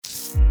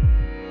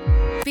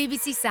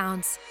BBC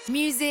Sounds.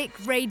 Music,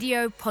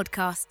 radio,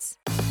 podcasts.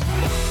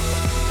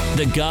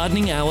 The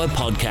Gardening Hour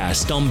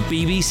podcast on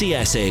BBC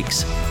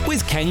Essex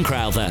with Ken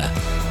Crowther.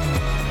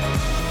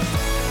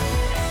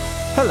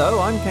 Hello,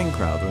 I'm Ken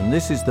Crowther and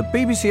this is the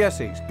BBC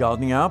Essex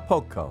Gardening Hour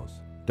podcast.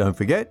 Don't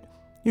forget,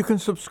 you can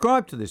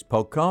subscribe to this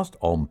podcast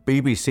on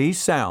BBC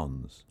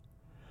Sounds.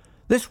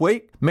 This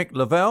week, Mick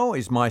Lavelle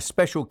is my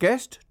special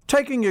guest,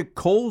 taking your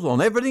calls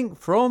on everything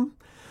from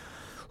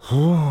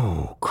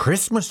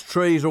Christmas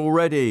trees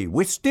already,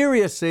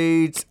 wisteria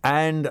seeds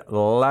and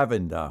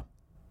lavender.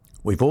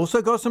 We've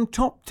also got some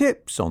top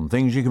tips on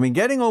things you can be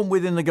getting on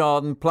with in the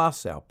garden,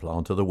 plus our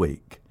plant of the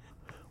week.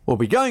 We'll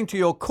be going to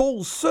your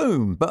calls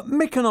soon, but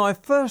Mick and I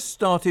first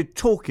started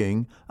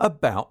talking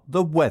about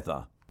the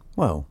weather.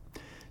 Well,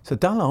 it's a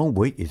dull old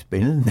week it's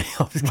been, isn't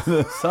it? I was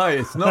going to say,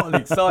 it's not an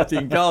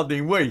exciting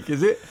gardening week,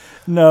 is it?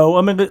 No,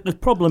 I mean, the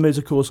problem is,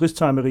 of course, this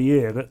time of the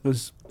year, that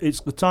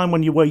it's the time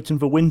when you're waiting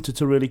for winter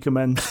to really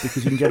commence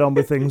because you can get on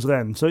with things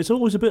then. So it's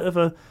always a bit of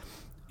a...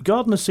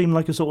 Gardeners seem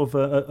like a sort of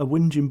a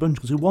whinging bunch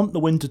because we want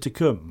the winter to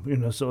come,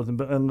 sort of thing.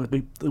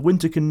 But the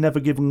winter can never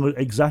give them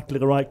exactly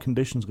the right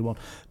conditions we want.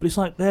 But it's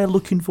like they're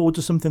looking forward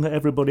to something that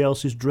everybody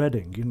else is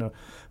dreading,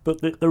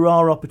 But there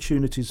are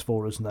opportunities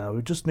for us now.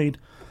 We just need,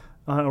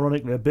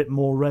 ironically, a bit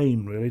more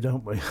rain, really,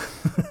 don't we?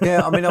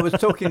 Yeah, I mean, I was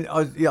talking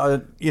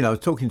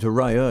to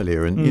Ray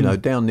earlier,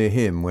 and down near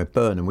him, we're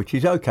Burnham, which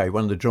is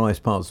one of the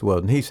driest parts of the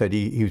world, and he said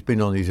he's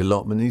been on his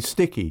allotment and he's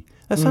sticky.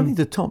 That's only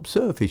the top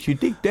surface. You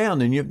dig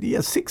down and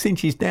you're 6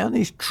 inches down,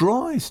 it's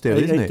dry still,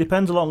 isn't it? It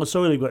depends a lot on the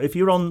soil you've got. If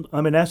you're on,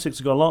 Essex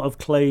has got a lot of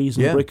clays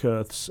and brick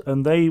earths,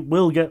 and they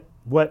will get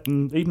wet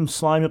and even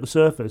slimy at the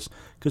surface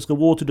because the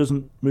water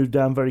doesn't move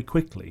down very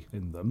quickly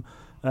in them.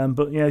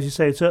 But as you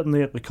say,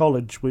 certainly at the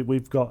college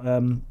we've got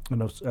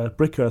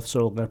brick earth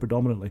soil there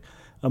predominantly,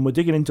 and we're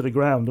digging into the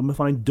ground and we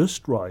find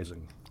dust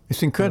rising.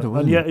 It's incredible,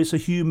 and isn't it? It's a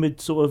humid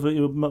sort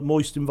of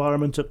moist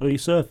environment at the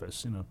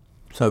surface,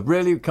 So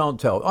really, we can't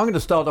tell. I'm going to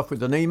start off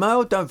with an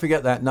email. Don't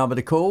forget that number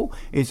to call.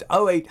 It's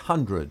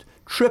 0800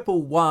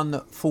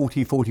 111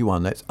 40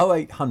 41. That's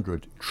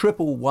 0800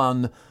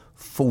 111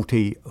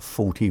 40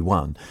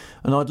 41.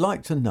 And I'd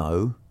like to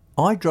know,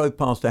 I drove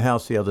past a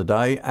house the other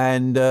day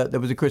and there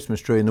was a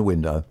Christmas tree in the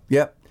window.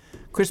 Yep,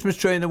 Christmas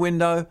tree in the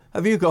window.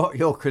 Have you got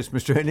your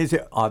Christmas tree? And is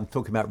it? I'm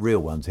talking about real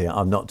ones here.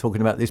 I'm not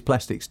talking about this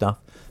plastic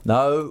stuff.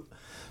 No.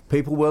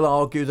 People will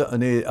argue that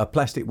a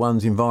plastic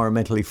one's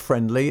environmentally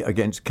friendly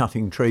against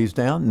cutting trees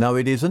down. No,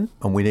 it isn't,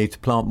 and we need to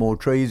plant more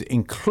trees,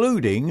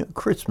 including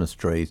Christmas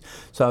trees.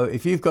 So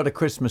if you've got a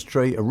Christmas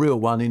tree, a real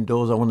one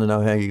indoors, I want to know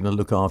how you're going to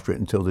look after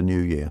it until the new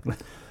year.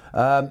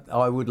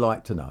 I would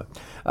like to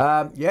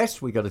know.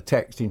 Yes, we got a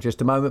text in just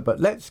a moment, but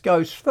let's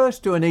go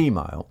first to an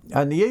email.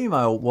 And the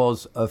email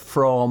was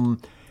from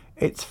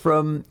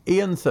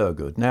Ian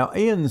Thurgood. Now,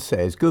 Ian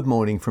says, good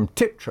morning from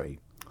Tiptree.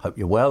 Hope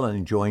you're well and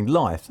enjoying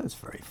life. That's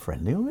very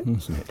friendly of it,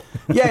 isn't it?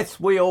 Yes,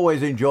 we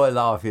always enjoy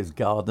life as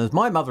gardeners.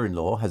 My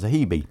mother-in-law has a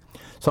Hebe.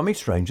 Something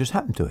strange has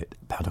happened to it.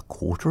 About a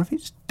quarter of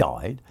it's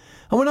died.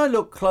 And when I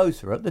look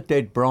closer at the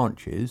dead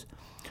branches,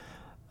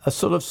 a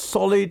sort of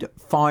solid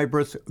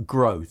fibrous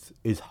growth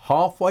is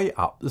halfway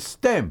up the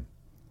stem.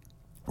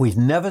 We've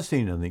never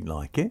seen anything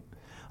like it.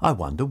 I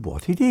wonder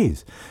what it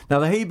is. Now,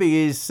 the Hebe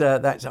is, I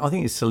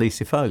think it's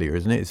salicifolia,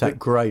 isn't it? It's that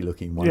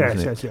grey-looking one, isn't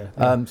it? Yes,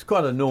 yeah. It's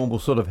quite a normal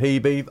sort of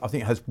Hebe. I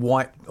think it has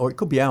white, or it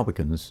could be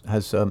albicans,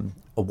 has a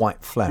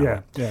white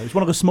flower. Yeah. It's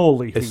one of the small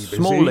leaf Hebes.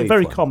 Small leaf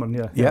very one.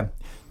 common, Yeah.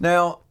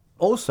 Now,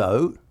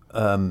 also,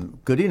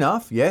 good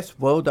enough, yes,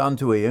 well done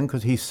to Ian,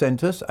 because he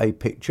sent us a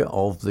picture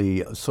of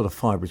the sort of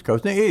fibrous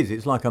growth. And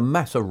it's like a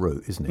mass of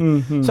root, isn't it?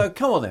 Mm-hmm. So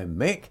come on then,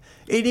 Mick.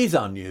 It is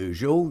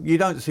unusual. You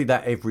don't see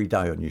that every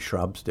day on your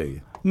shrubs, do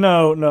you?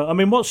 No. I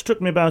mean, what struck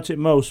me about it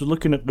most was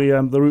looking at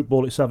the root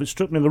ball itself. It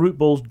struck me the root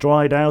ball's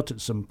dried out at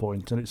some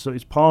point, and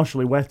it's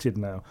partially wetted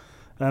now.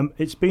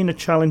 It's been a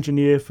challenging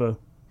year for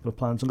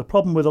plants, and the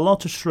problem with a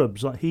lot of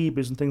shrubs like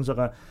Hebes and things like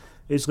that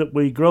is that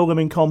we grow them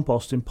in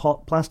compost in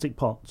plastic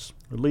pots.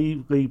 We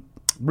leave the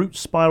roots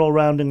spiral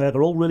around in there.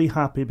 They're all really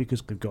happy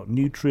because they've got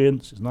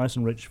nutrients. It's nice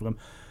and rich for them.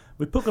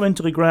 We put them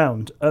into the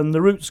ground, and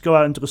the roots go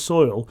out into the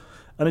soil.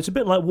 And it's a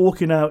bit like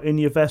walking out in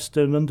your vest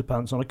and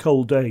underpants on a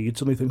cold day. You'd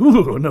suddenly think,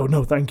 oh,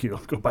 no, thank you.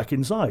 I'll go back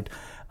inside.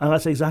 And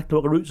that's exactly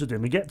what the roots are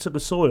doing. They get to the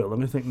soil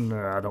and they think,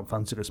 no, I don't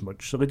fancy this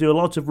much. So they do a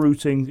lot of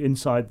rooting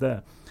inside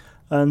there.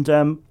 And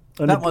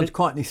that one's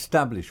quite an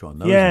established one,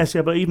 though. Yes,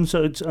 but even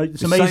so, it's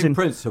amazing. Same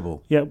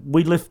principle. Yeah,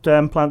 we lift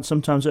plants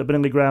sometimes that have been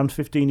in the ground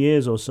 15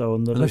 years or so.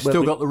 And they've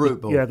still got the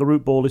root ball. Yeah, the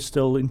root ball is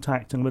still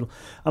intact in the middle.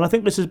 And I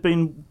think this has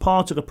been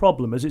part of the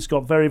problem, is it's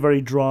got very,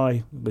 very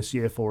dry this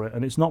year for it,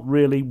 and it's not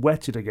really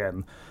wetted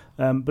again.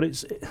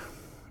 But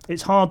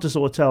it's hard to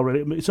sort of tell,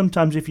 really.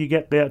 Sometimes if you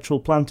get the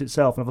actual plant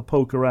itself and have a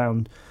poke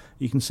around,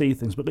 you can see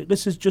things. But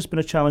this has just been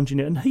a challenge in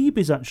it. And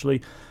Hebes,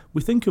 actually,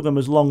 we think of them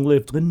as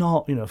long-lived. They're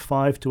not,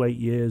 5 to 8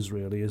 years,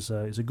 really, is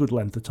a good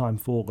length of time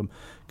for them.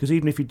 Because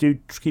even if you do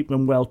keep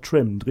them well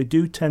trimmed, they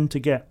do tend to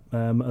get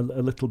a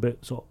little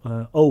bit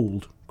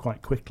old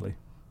quite quickly.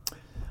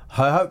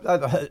 I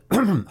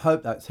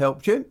hope that's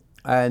helped you.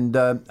 And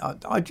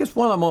I just,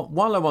 while I'm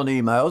on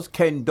emails,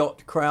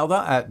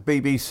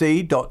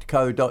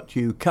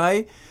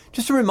 ken.crowther@bbc.co.uk.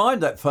 Just a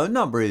reminder, that phone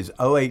number is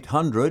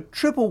 0800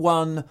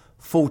 111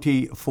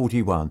 40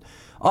 41.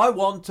 I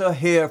want to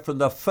hear from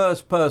the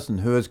first person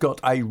who has got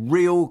a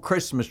real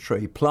Christmas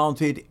tree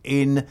put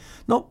in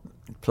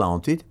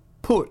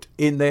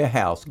their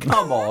house.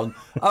 Come on,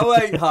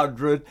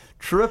 0800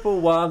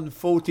 111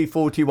 40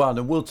 41,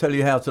 and we'll tell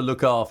you how to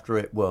look after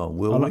it well,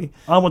 will we?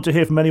 I want to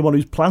hear from anyone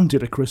who's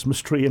planted a Christmas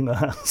tree in the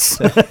house.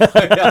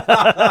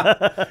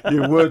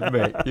 You would,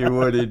 Mick. You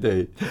would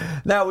indeed.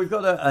 Now, we've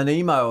got an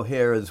email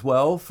here as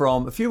well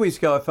from a few weeks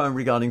ago. I phoned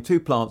regarding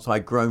 2 plants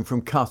I'd grown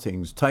from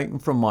cuttings taken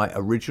from my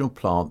original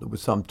plant that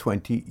was some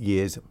 20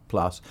 years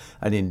plus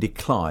and in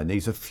decline.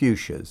 These are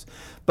fuchsias.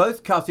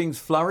 Both cuttings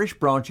flourished,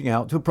 branching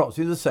out to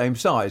approximately the same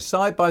size,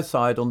 side by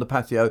side on the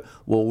patio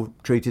wall,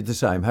 treated the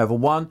same. However,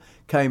 one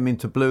came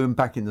into bloom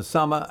back in the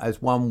summer,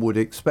 as one would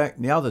expect,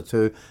 and the other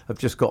 2 have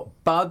just got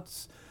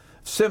buds,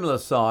 similar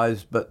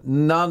size, but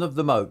none of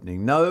them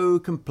opening. No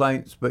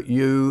complaints, but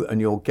you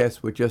and your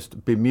guests were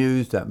just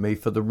bemused at me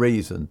for the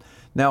reason.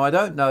 Now, I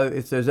don't know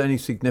if there's any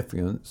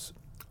significance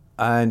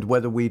and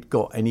whether we'd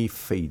got any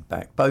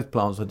feedback. Both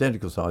plants,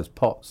 identical size,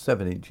 pots,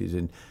 7 inches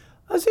in.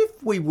 As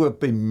if we were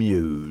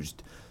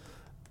bemused.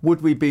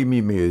 Would we be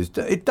bemused?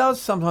 It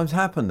does sometimes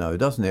happen, though,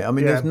 doesn't it? I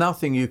mean, There's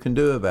nothing you can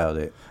do about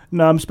it.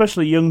 No,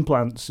 especially young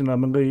plants. You know, I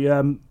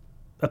mean,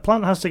 a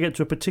plant has to get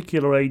to a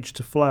particular age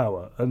to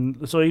flower,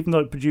 and so even though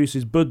it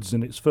produces buds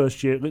in its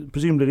first year,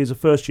 presumably it is a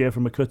first year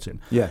from a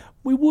cutting. Yeah,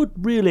 we would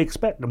really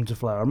expect them to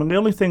flower. I mean, the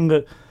only thing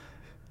that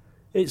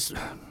it's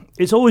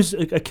always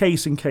a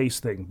case-in-case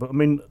thing. But I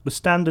mean, the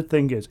standard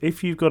thing is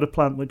if you've got a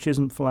plant which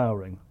isn't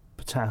flowering,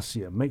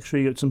 potassium. Make sure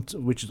you get some,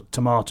 which is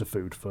tomato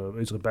food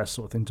is the best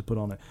sort of thing to put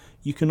on it.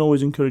 You can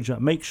always encourage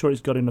that. Make sure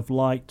it's got enough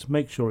light.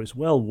 Make sure it's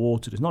well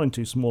watered. It's not in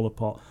too small a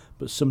pot,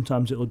 but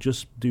sometimes it'll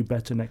just do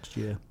better next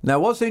year. Now,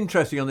 what's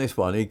interesting on this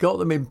one, he got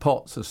them in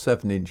pots of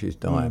 7 inches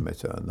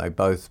diameter, and they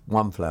both,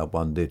 one flowered,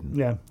 one didn't.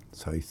 Yeah.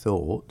 So he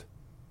thought,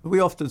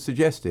 we often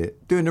suggest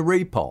it, doing a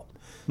repot.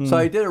 So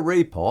he did a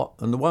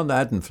repot, and the one that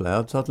hadn't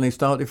flowered suddenly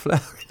started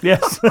flowering.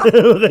 Yes,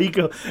 there you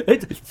go.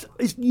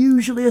 It's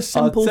usually a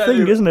simple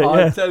thing, isn't it?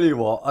 I'll tell you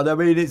what, and I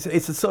mean, it's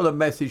a sort of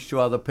message to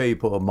other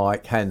people,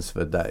 Mike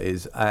Hansford, that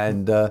is,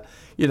 and,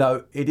 you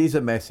know, it is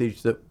a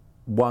message that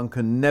one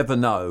can never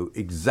know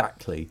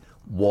exactly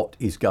what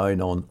is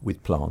going on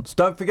with plants.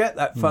 Don't forget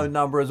that phone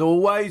number, as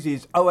always,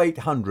 is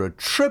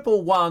 0800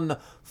 111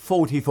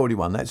 40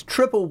 41. That's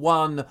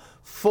 111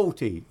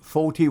 40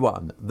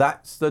 41.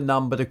 That's the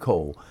number to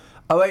call.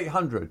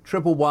 0800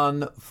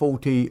 111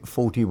 40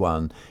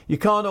 41. You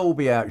can't all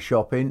be out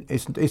shopping.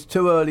 It's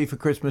too early for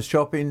Christmas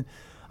shopping.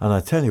 And I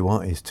tell you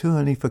what, it's too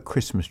early for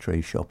Christmas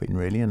tree shopping,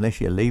 really,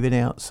 unless you leave it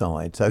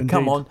outside. So Indeed.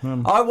 Come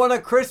on. I want a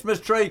Christmas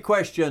tree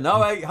question.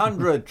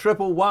 0800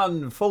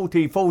 111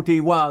 40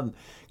 41.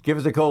 Give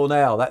us a call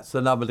now. That's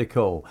the number to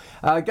call.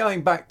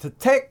 Going back to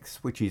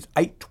text, which is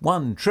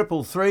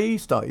 81333.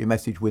 Start your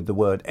message with the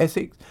word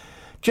Essex.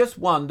 Just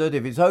wondered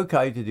if it's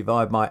okay to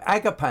divide my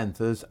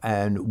agapanthus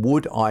and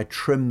would I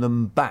trim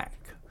them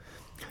back?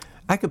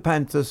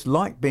 Agapanthus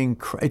like being...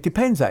 it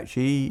depends,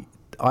 actually.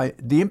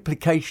 The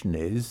implication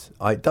is...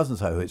 it doesn't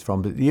say who it's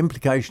from, but the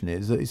implication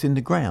is that it's in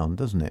the ground,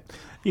 doesn't it?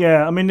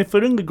 Yeah, I mean, if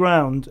they're in the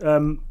ground...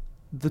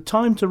 the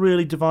time to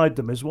really divide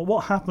them is, well,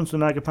 what happens to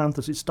an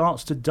agapanthus? It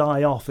starts to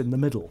die off in the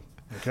middle.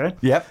 Okay.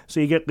 Yep. So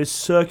you get this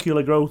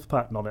circular growth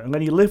pattern on it, and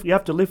then you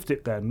have to lift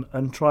it then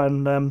and try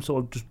and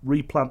sort of just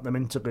replant them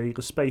into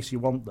the space you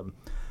want them.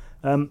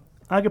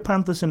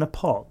 Agapanthus in a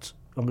pot,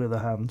 on the other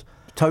hand,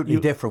 totally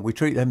different. We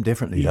treat them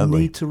differently, don't we?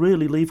 You need to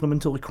really leave them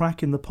until the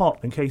crack in the pot,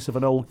 in case of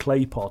an old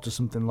clay pot or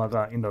something like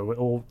that, you know,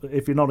 or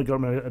if you're not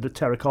going to a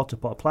terracotta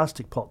pot, a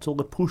plastic pot, till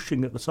they're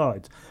pushing at the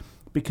sides.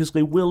 Because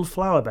they will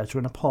flower better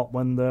in a pot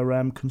when they're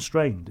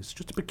constrained. It's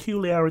just a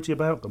peculiarity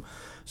about them.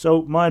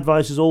 So my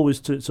advice is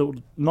always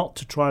not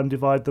to try and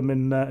divide them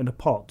in a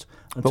pot.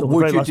 But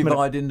would you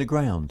divide in the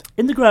ground?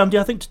 In the ground,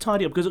 yeah, I think to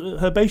tidy up,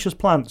 because herbaceous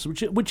plants,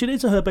 which it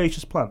is a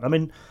herbaceous plant. I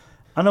mean,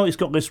 I know it's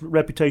got this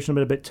reputation of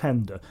being a bit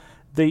tender.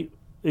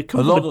 A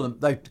lot of them,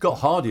 they've got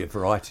hardier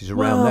varieties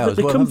around now as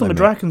well. They come from a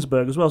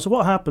Drakensberg as well. So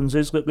what happens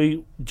is that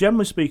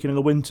generally speaking, in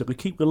the winter, they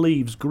keep the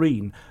leaves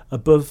green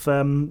above,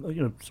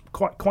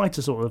 quite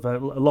a sort of a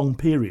long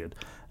period.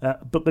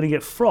 But then you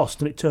get frost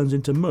and it turns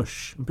into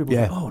mush, and people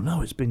say, "Oh no,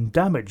 it's been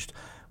damaged."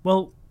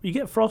 Well, you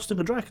get frost in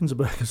the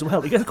Drakensberg as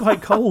well. It gets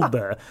quite cold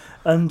there,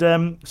 and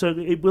so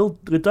it'll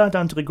die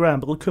down to the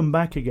ground, but it'll come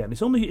back again.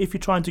 It's only if you're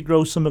trying to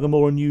grow some of the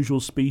more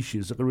unusual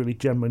species that are really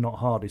generally not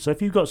hardy. So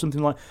if you've got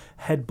something like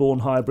head-born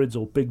hybrids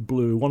or Big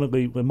Blue, one of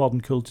the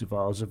modern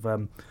cultivars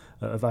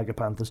of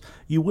agapanthus,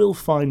 you will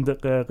find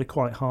that they're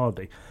quite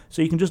hardy.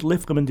 So you can just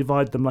lift them and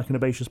divide them like an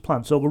herbaceous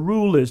plant. So the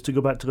rule is, to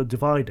go back to the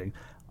dividing,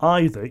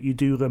 either you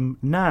do them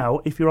now,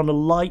 if you're on a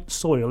light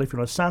soil, if you're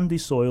on a sandy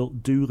soil,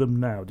 do them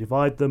now.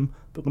 Divide them,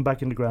 put them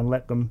back in the ground,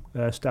 let them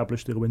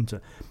establish through the winter.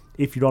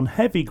 If you're on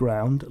heavy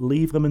ground,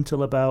 leave them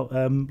until about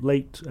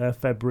late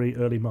February,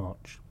 early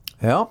March.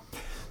 Yeah.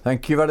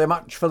 Thank you very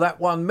much for that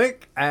one,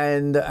 Mick.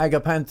 And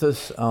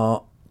agapanthus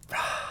are...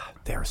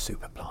 they're a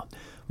super plant.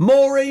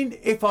 Maureen,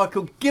 if I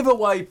could give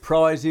away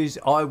prizes,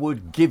 I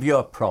would give you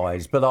a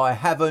prize, but I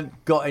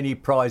haven't got any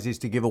prizes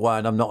to give away,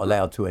 and I'm not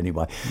allowed to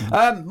anyway.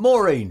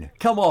 Maureen,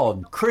 come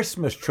on.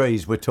 Christmas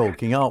trees we're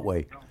talking, aren't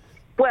we?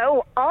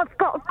 Well, I've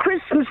got a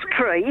Christmas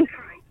tree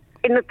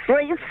in a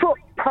 3-foot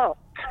pot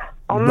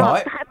on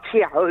Right. my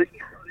patio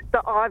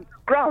that I've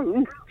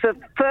grown for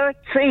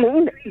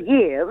 13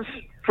 years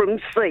from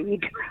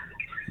seed.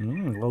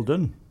 Well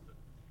done.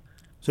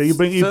 So you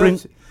bring.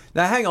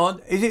 Now, hang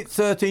on. Is it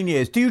 13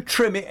 years? Do you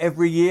trim it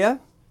every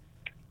year?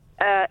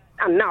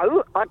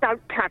 No, I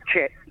don't touch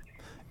it.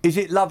 Is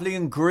it lovely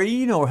and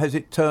green, or has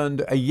it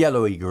turned a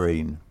yellowy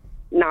green?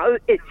 No,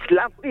 it's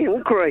lovely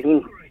and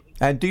green.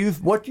 And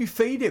what do you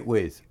feed it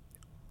with?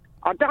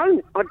 I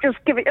don't. I just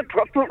give it a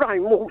drop of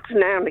rainwater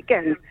now and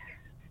again.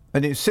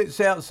 And it sits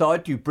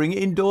outside. Do you bring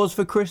it indoors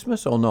for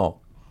Christmas or not?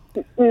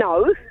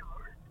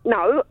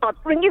 No, I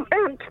bring it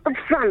round to the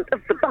front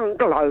of the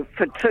bungalow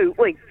for 2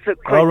 weeks at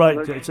Christmas. All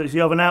right, so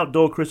you have an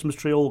outdoor Christmas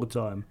tree all the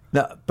time.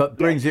 No, but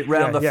brings it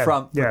round the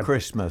front for yeah.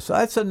 Christmas.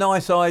 That's a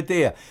nice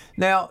idea.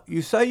 Now,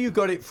 you say you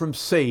got it from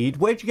seed.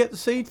 Where'd you get the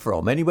seed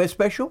from? Anywhere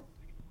special?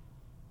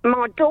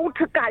 My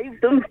daughter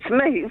gave them to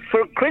me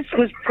for a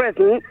Christmas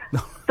present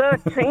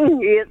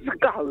 13 years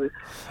ago.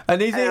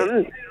 And is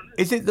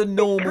it the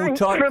normal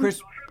type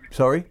Christmas?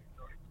 Sorry?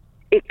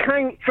 It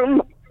came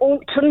from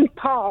Alton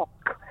Park.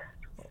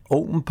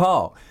 Alton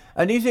Park.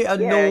 And is it a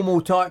normal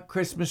type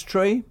Christmas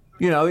tree?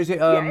 You know, is it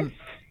Yes.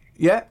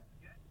 Yeah?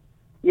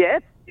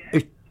 Yeah.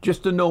 It's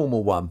just a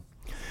normal one.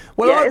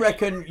 Well, Yes. I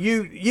reckon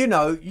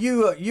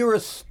you're a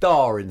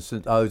star in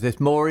St Joseph,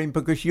 Maureen,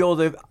 because you're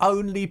the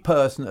only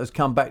person that has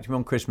come back to me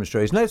on Christmas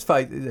trees. And let's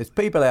face it, there's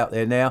people out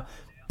there now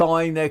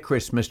buying their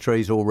Christmas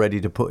trees all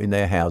ready to put in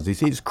their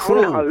houses. It's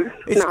cruel. No,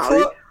 it's no.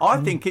 cruel. I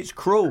think it's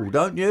cruel,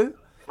 don't you?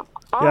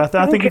 Yeah,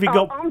 I think if you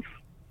got...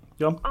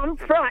 I'm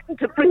frightened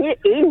to bring it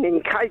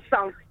in case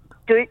I'll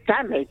do it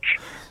damage.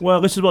 Well,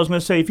 this is what I was going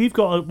to say. If you've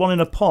got one in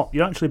a pot,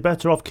 you're actually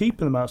better off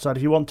keeping them outside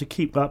if you want to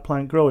keep that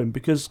plant growing,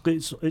 because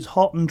it's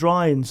hot and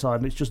dry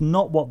inside, and it's just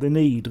not what they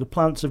need. The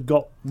plants have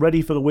got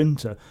ready for the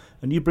winter,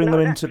 and you bring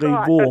them into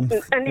the warmth.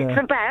 And it's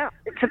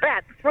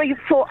about 3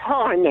 foot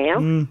high now.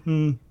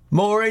 Mm-hmm.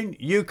 Maureen,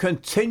 you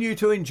continue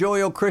to enjoy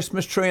your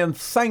Christmas tree, and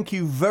thank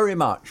you very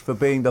much for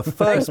being the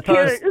first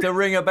person to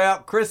ring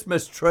about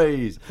Christmas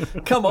trees.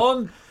 Come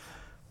on,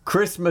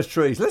 Christmas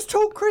trees. Let's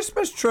talk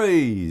Christmas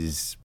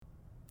trees.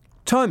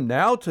 Time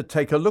now to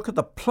take a look at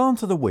the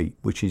plant of the week,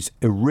 which is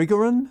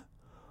Erigeron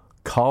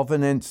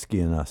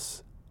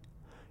carvinensis.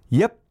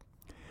 Yep,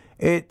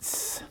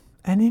 it's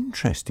an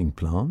interesting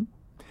plant.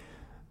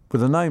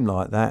 With a name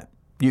like that,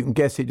 you can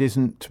guess it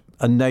isn't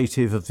a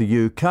native of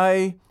the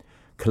UK,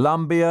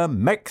 Colombia,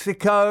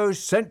 Mexico,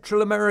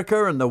 Central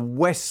America, and the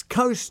West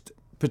Coast,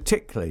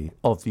 particularly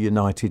of the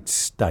United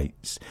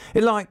States.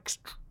 It likes,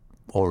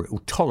 or it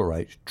will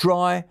tolerate,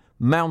 dry,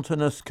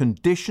 mountainous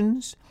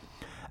conditions,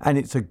 and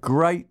it's a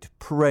great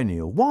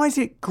perennial. Why is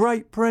it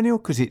great perennial?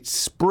 Because it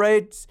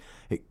spreads,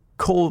 it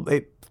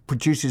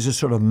produces a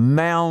sort of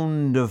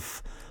mound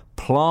of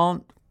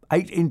plant,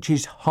 8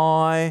 inches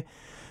high.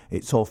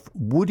 It's off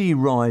woody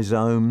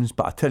rhizomes,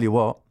 but I tell you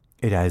what,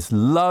 it has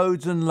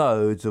loads and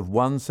loads of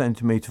 1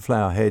 centimetre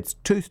flower heads,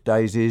 tooth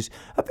daisies,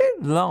 a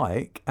bit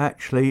like,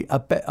 actually,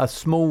 a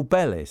small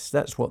bellis.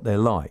 That's what they're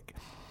like.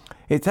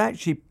 It's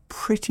actually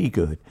pretty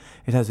good.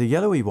 It has a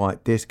yellowy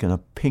white disc and a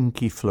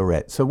pinky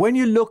floret. So when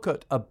you look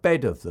at a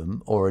bed of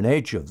them or an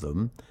edge of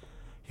them,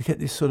 you get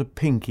this sort of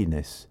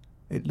pinkiness.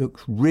 It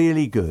looks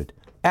really good.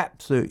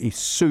 Absolutely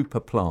super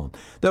plant.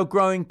 They'll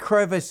grow in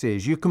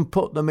crevices. You can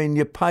put them in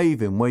your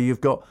paving where you've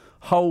got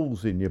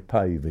holes in your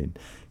paving.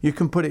 You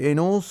can put it in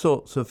all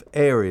sorts of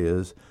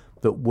areas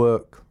that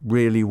work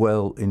really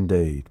well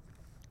indeed.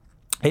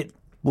 It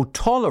will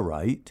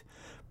tolerate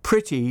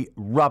pretty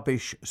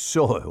rubbish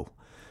soil.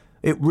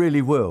 It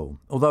really will,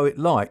 although it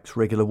likes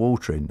regular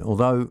watering.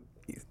 Although,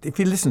 if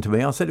you listen to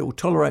me, I said it will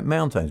tolerate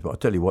mountains, but I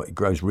tell you what, it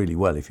grows really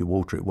well if you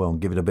water it well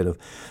and give it a bit of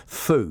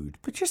food.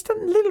 But just a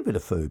little bit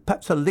of food,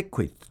 perhaps a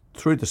liquid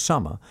through the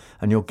summer,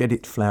 and you'll get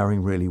it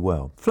flowering really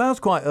well. Flowers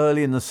quite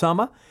early in the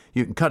summer.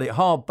 You can cut it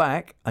hard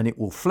back, and it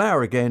will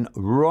flower again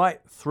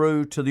right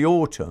through to the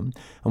autumn.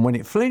 And when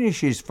it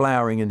finishes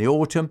flowering in the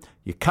autumn,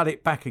 you cut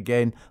it back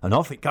again, and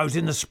off it goes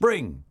in the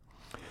spring.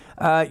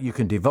 You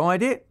can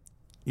divide it.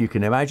 You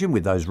can imagine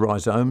with those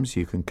rhizomes,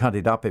 you can cut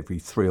it up every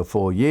 3 or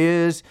 4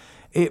 years.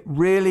 It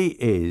really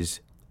is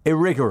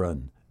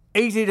Erigeron,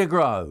 easy to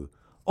grow.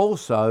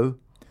 Also,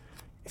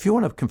 if you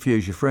want to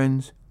confuse your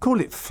friends, call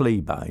it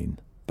fleabane,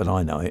 but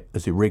I know it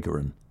as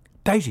Erigeron.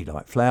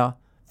 Daisy-like flower,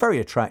 very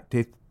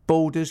attractive,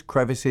 borders,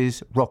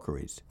 crevices,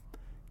 rockeries.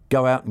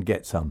 Go out and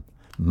get some.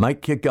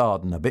 Make your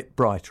garden a bit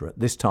brighter at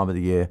this time of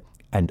the year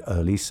and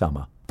early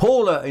summer.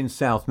 Paula in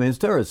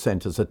Southminster has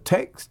sent us a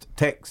text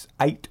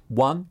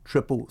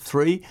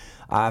 81333.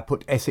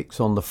 Put Essex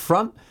on the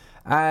front.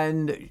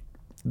 And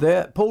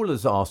there,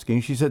 Paula's asking,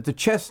 she said, the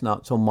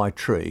chestnuts on my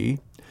tree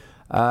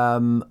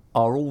are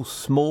all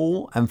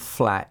small and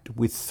flat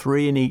with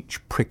 3 in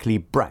each prickly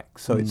bract.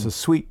 So it's a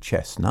sweet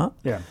chestnut.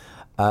 Yeah.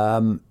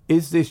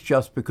 Is this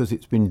just because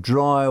it's been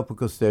dry or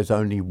because there's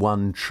only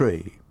one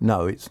tree?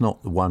 No, it's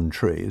not the one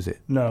tree, is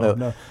it?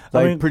 No.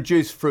 They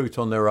produce fruit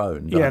on their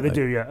own, don't they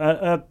do,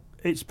 yeah.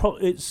 It's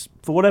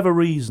for whatever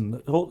reason,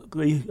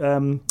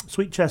 the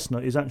sweet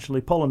chestnut is actually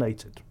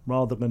pollinated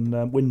rather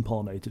than wind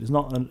pollinated. It's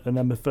not an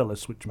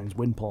Emephilus, which means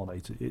wind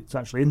pollinated. It's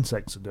actually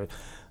insects that do it.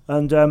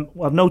 And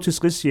I've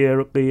noticed this year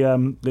at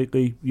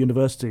the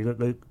university that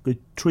the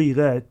tree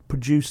there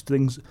produced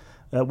things.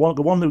 The one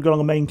that we got on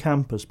the main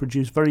campus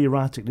produced very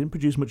erratic. It didn't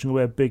produce much in the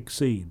way of big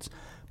seeds,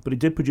 but it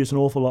did produce an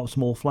awful lot of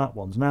small flat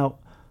ones. Now,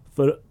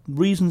 for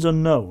reasons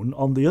unknown,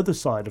 on the other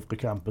side of the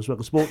campus where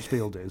the sports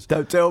field is,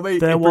 don't tell me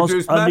there was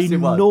an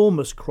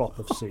enormous one. crop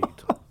of seed.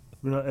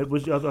 It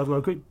was. I've got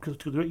a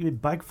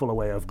great bag full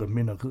away of them,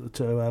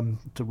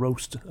 to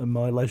roast at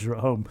my leisure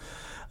at home,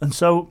 and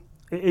so.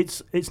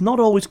 It's not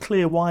always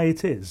clear why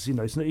it is.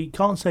 You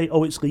can't say,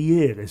 it's the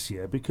year this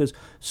year, because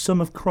some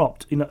have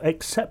cropped,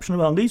 exceptionally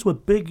well. And these were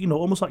big,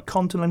 almost like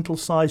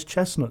continental-sized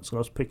chestnuts that I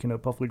was picking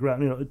up off the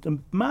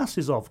ground.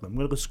 Masses of them.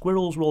 The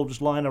squirrels were all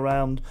just lying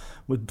around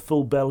with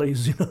full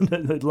bellies,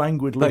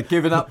 languidly. They're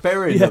giving up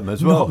burying them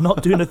as well.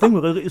 Not doing a thing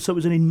with it. So it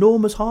was an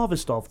enormous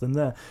harvest of them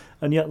there.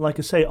 And yet, like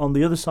I say, on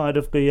the other side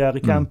of the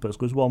campus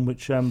was one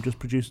which just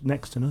produced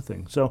next to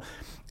nothing. So.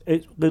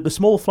 The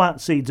small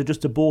flat seeds are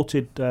just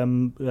aborted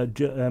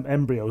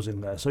embryos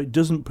in there, so it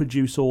doesn't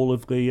produce all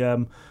of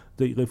the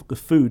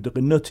food,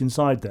 the nut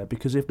inside there.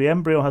 Because if the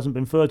embryo hasn't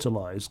been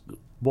fertilised,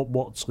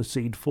 what's the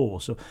seed for?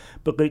 So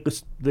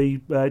you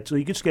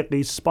just get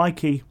these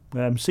spiky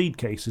seed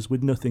cases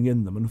with nothing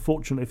in them.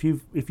 Unfortunately,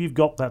 if you've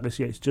got that this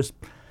year, it's just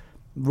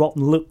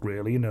rotten luck,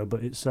 really.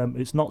 But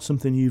it's not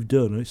something you've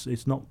done.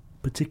 It's not.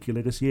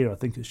 Particularly this year, I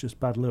think it's just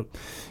bad luck.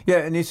 Yeah,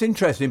 and it's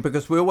interesting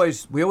because we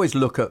always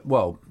look at,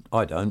 well,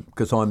 I don't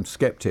because I'm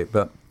sceptic,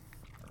 but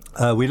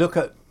we look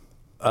at,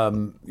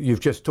 you've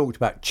just talked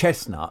about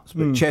chestnuts,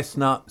 but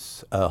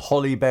chestnuts,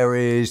 holly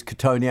berries,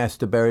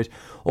 cotoneaster berries,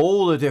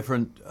 all the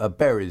different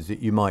berries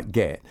that you might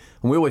get.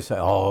 And we always say,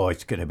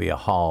 it's going to be a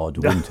hard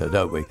winter,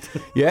 don't we?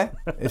 Yeah?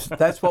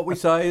 That's what we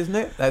say, isn't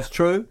it? That's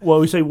true? Well,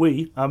 we say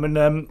we. I mean,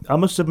 I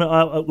must admit,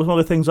 one of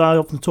the things I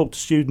often talk to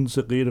students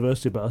at the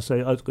university about,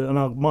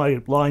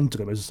 my line to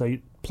them is to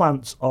say,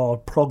 plants are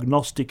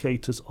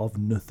prognosticators of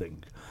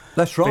nothing.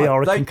 That's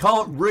right. They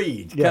can't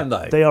read, can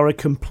they? They are a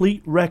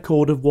complete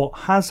record of what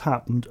has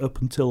happened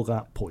up until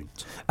that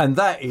point. And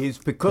that is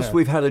because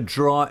we've had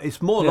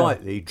it's more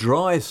likely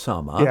dry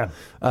summer,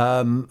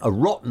 a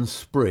rotten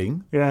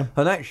spring,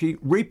 and actually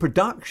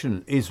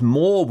reproduction is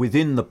more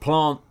within the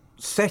plant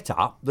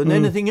setup than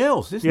anything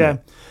else, isn't it?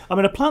 I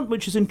mean, a plant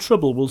which is in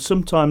trouble will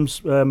sometimes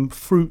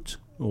fruit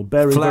or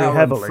berry flower very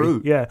heavily,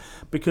 and fruit.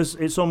 Because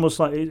it's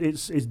almost like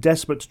it's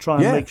desperate to try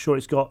and make sure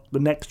it's got the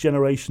next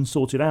generation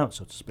sorted out,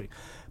 so to speak.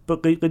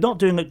 But they're not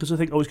doing it because they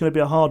think, it's going to be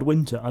a hard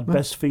winter. I'd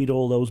best feed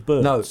all those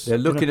birds. No, they're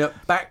looking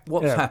at back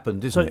what's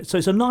happened, isn't it? So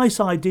it's a nice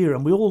idea,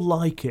 and we all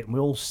like it, and we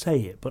all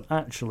say it. But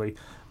actually,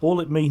 all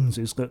it means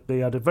is that they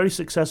had a very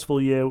successful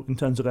year in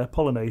terms of their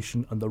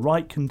pollination and the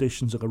right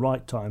conditions at the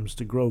right times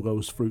to grow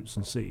those fruits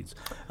and seeds.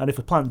 And if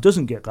a plant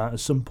doesn't get that, at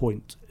some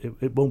point,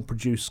 it won't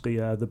produce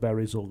the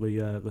berries or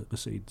the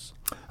seeds.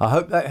 I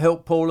hope that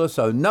helped, Paula.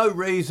 So no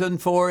reason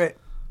for it.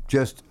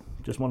 Just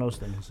one of those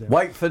things. Yeah.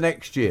 Wait for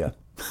next year.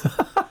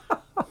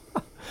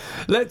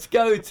 Let's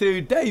go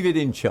to David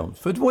in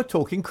Chelmsford. We're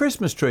talking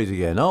Christmas trees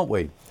again, aren't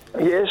we?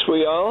 Yes,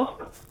 we are.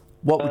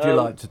 What would you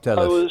like to tell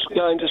us? I was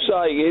going to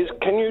say is,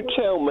 can you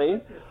tell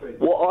me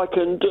what I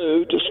can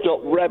do to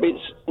stop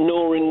rabbits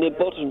gnawing the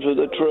bottoms of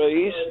the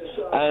trees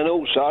and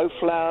also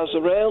flowers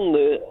around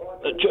the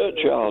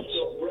churchyards?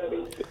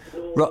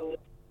 Right.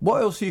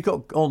 What else have you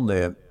got on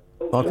there?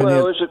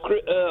 Ordinary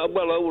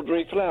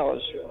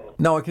flowers.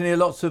 No, I can hear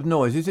lots of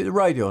noise. Is it the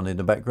radio on in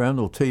the background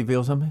or TV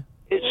or something?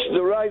 It's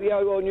the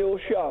radio on your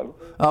show.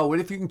 Oh, well,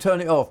 if you can turn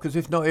it off, because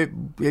if not, it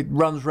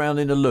runs round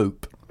in a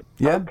loop.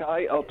 Yeah?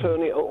 Okay, I'll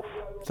turn it off.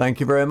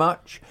 Thank you very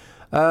much.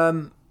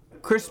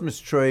 Christmas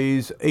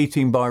trees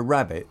eating by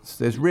rabbits.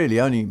 There's really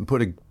only you can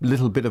put a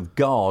little bit of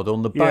guard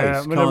on the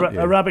base, can't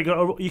you? A rabbit,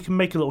 you can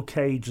make a little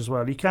cage as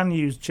well. You can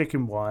use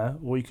chicken wire,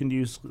 or you can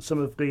use some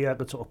of the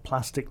sort of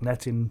plastic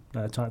netting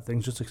type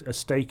things, just a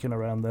staking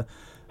around there.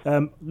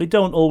 They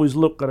don't always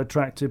look that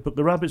attractive, but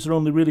the rabbits are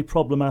only really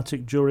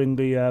problematic during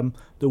the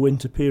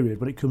winter period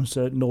when it comes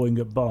to gnawing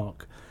at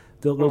bark.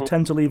 They'll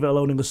tend to leave it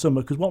alone in the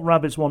summer because what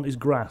rabbits want is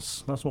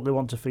grass. That's what they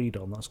want to feed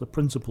on. That's the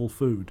principal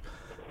food.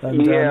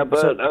 And,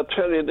 I'll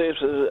tell you this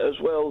as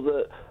well,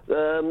 that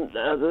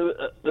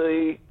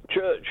the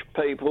church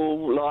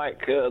people,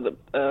 like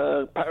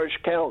the parish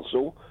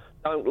council,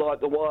 don't like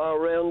the wire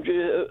around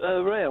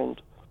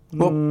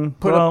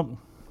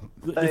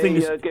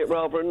They get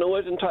rather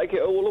annoyed and take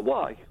it all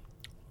away.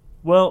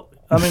 Well,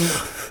 I mean,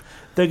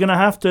 they're going to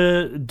have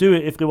to do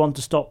it if they want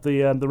to stop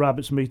the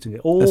rabbits from eating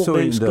it. Or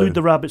they exclude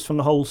the rabbits from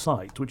the whole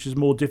site, which is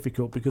more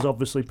difficult because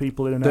obviously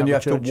people in and out of the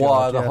churchyard. Then you have to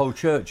wire the whole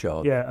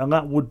churchyard. Yeah, and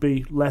that would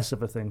be less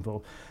of a thing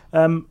for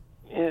them.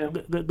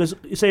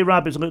 You say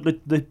rabbits,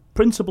 the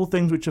principal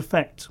things which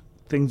affect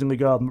things in the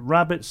garden.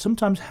 Rabbits,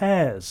 sometimes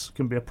hares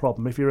can be a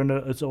problem if you're in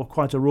a sort of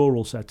quite a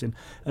rural setting,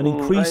 and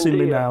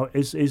increasingly now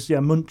is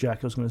muntjac. I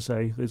was going to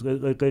say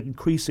they're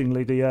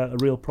increasingly a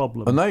real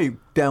problem. And they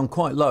down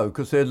quite low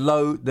because they're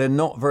low. They're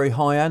not very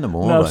high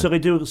animal. No, are they? so they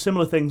do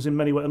similar things in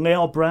many ways, and they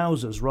are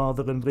browsers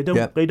rather than they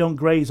don't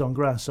graze on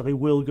grass, so they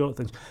will go at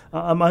things.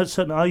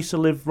 I used to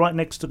live right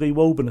next to the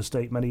Woburn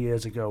estate many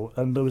years ago,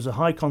 and there was a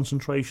high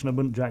concentration of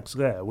muntjacs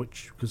there,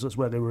 because that's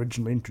where they were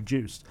originally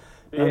introduced.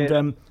 Yeah.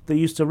 And they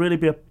used to really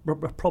be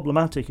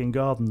problematic in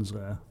gardens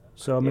there.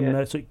 So, I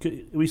mean,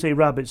 we say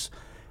rabbits,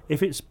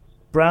 if it's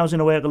browsing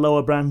away at the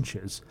lower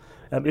branches,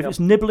 if it's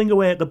nibbling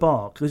away at the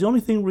bark, the only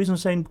reason I'm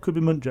saying could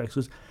be muntjacs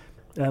is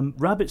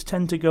rabbits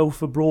tend to go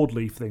for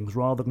broadleaf things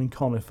rather than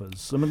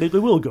conifers. I mean, they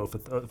will go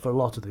for a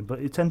lot of things, but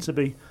it tends to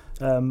be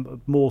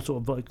more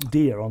sort of like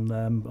deer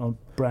on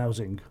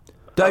browsing.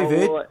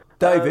 David, Oh, right.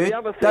 David, the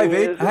other thing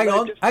David, is hang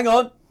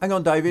that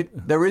on, David.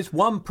 There is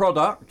one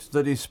product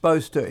that is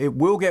supposed to, it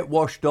will get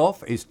washed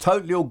off. It's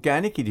totally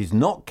organic. It is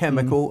not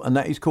chemical, and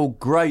that is called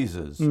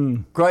Grazers.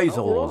 Grazors.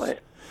 Oh,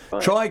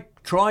 right.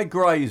 Try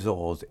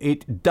Grazors.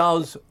 It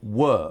does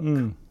work.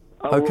 Oh,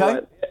 Okay.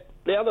 right.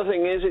 The other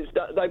thing is,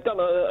 they've done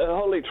a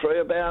holly tree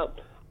about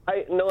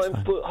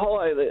 8-9 foot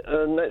high,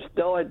 and that's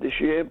died this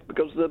year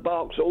because the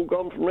bark's all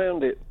gone from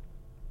round it.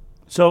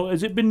 So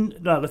has it been?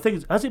 No, the thing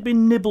is, has it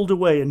been nibbled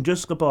away and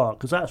just the bark?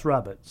 Because that's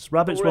rabbits.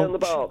 Rabbits All around won't.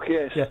 the bark,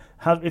 yes.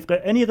 Yeah. If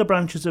any of the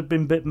branches have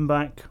been bitten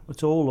back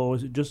at all, or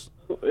is it just?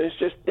 It's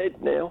just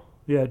dead now.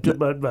 Yeah.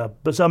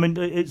 But I mean,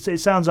 it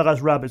sounds like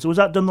that's rabbits. So was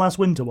that done last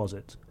winter? Was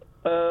it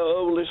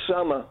All this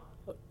summer.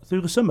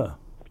 through the summer?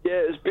 Yeah,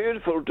 it was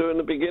beautiful during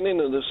the beginning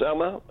of the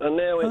summer, and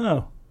now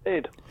it's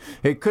dead.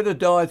 It could have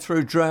died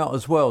through drought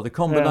as well. The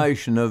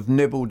combination of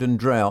nibbled and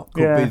drought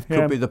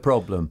could be the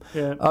problem.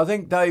 Yeah. I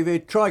think,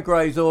 David, try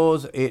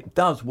Grazors. It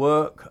does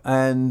work,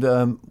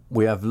 and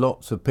we have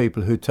lots of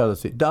people who tell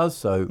us it does,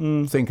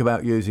 so think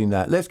about using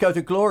that. Let's go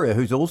to Gloria,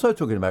 who's also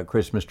talking about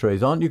Christmas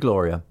trees, aren't you,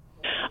 Gloria?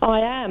 I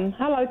am.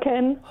 Hello,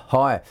 Ken.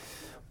 Hi.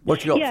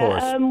 What you got for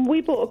us?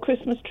 We bought a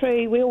Christmas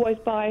tree. We always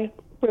buy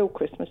real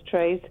Christmas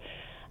trees,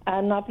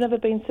 and I've never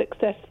been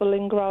successful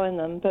in growing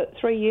them. But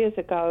 3 years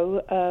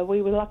ago,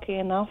 we were lucky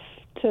enough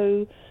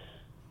to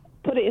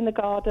put it in the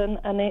garden,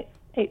 and it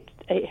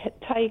had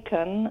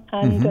taken,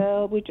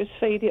 and we just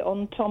feed it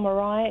on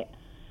Tomerite,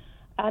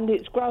 and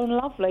it's grown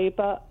lovely.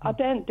 But I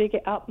don't dig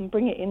it up and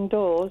bring it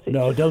indoors.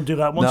 No, don't do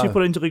that. Once you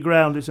put it into the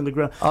ground, it's in the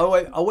ground.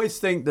 I always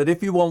think that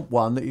if you want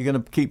one that you're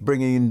going to keep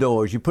bringing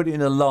indoors, you put it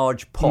in a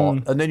large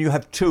pot, and then you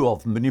have 2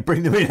 of them, and you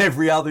bring them in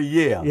every other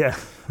year. Yeah.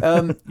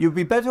 You'd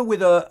be better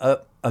with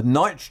a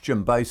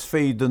nitrogen-based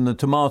feed than the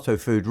tomato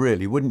food,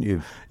 really, wouldn't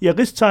you? Yeah,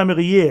 this time of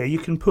the year, you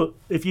can put,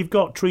 if you've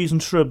got trees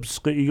and shrubs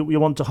that you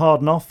want to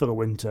harden off for the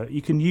winter,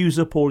 you can use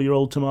up all your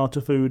old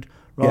tomato food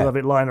rather than have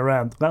it lying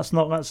around. That's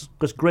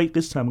great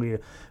this time of the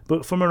year.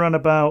 But from around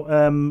about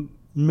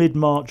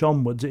mid-March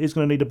onwards, it is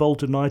going to need a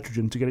bolt of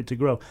nitrogen to get it to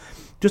grow.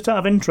 Just out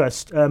of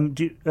interest, have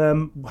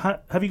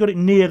you got it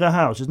near the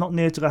house? It's not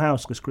near to the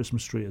house, this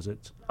Christmas tree, is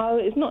it? No,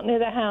 it's not near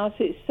the house.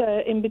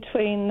 It's in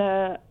between...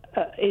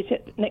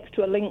 it's next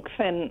to a link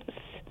fence.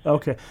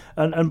 Okay.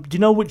 And do you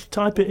know which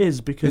type it is?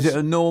 Because is it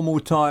a normal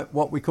type,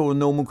 what we call a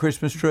normal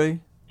Christmas tree?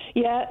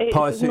 Yeah, it's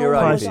Picea as normal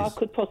as I rabies.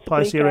 could possibly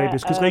Picea get.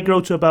 rabies, because they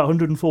grow to about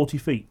 140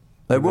 feet.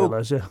 They will.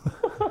 Realise, yeah.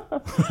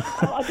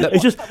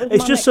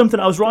 It's just something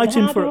I was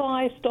writing How for. do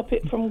I stop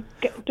it from...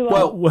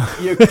 Well,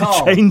 you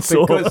can't.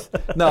 Chainsaw. Because,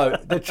 no,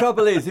 the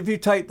trouble is, if you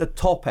take the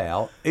top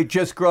out, it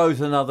just grows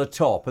another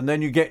top, and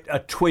then you get a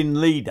twin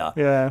leader.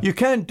 Yeah. You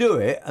can do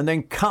it and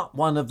then cut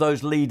one of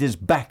those leaders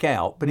back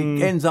out, but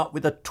it ends up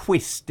with a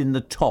twist in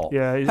the top.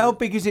 Yeah. How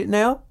big is it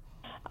now?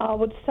 I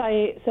would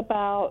say it's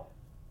about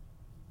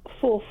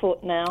 4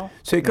 foot now.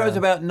 So it grows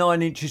about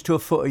 9 inches to a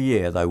foot a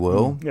year, they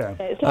will. Yeah.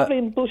 It's lovely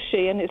and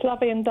bushy, and it's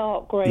lovely and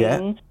dark green.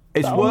 Yeah.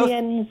 It's but worth- on the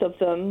ends of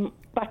them,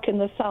 back in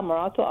the summer,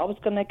 I thought I was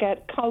going to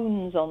get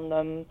cones on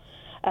them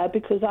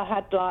because I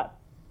had like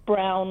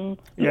brown.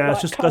 Yeah, like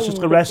that's just cones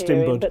the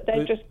resting appearing, bud. But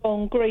they've just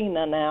gone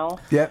greener now.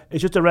 Yeah.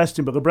 It's just a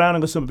resting, but the brown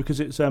in the summer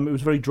because it's it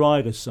was very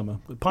dry this summer.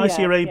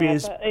 Picea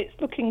rabies. But it's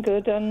looking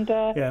good, and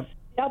Yeah.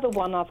 the other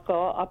one I've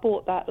got, I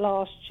bought that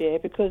last year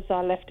because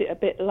I left it a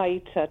bit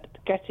later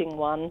getting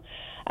one,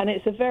 and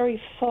it's a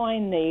very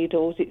fine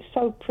needles. It's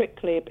so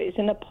prickly, but it's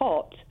in a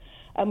pot,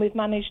 and we've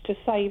managed to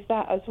save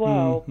that as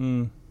well.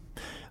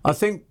 I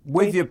think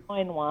with your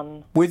Fine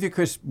one. with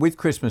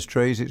Christmas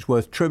trees, it's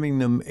worth trimming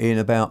them in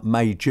about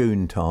May,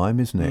 June time,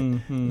 isn't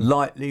it?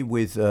 Lightly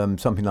with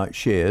something like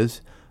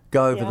shears.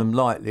 Go over them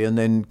lightly and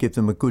then give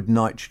them a good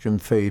nitrogen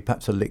feed,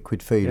 perhaps a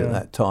liquid feed at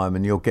that time,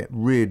 and you'll get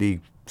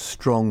really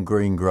strong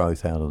green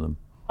growth out of them.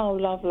 Oh,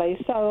 lovely.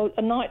 So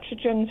a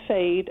nitrogen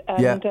feed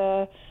and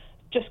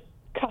just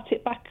cut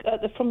it back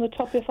from the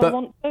top if I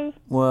want to?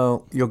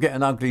 Well, you'll get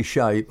an ugly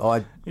shape.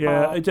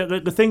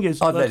 The thing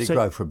is, I'd let let's it say,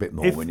 grow for a bit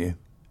more, wouldn't you?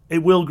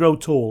 It will grow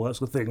tall. That's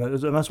the thing,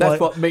 and that's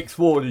what Mick's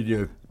warned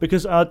you.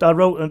 Because I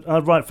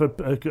write for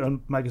a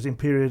magazine,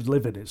 Period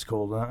Living, it's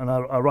called, and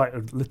I write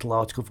a little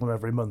article from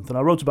every month. And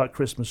I wrote about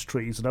Christmas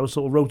trees, and I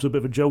wrote a bit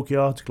of a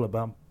jokey article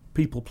about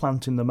people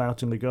planting them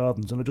out in the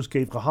gardens, and I just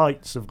gave the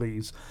heights of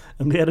these,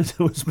 and the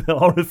editor was a bit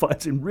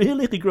horrified, saying,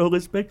 really, they grow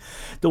this big?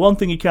 The one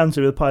thing you can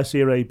say with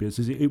Picea arabias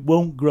is it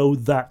won't grow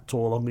that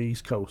tall on the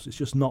East Coast. It's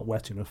just not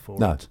wet enough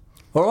for it.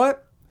 All right.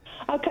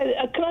 Okay,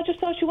 can I just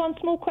ask you one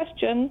small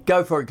question?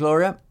 Go for it,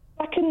 Gloria.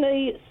 Back in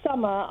the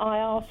summer, I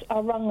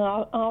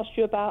asked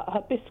you about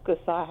hibiscus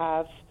I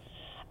have,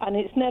 and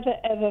it's never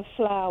ever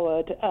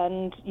flowered,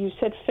 and you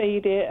said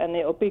feed it and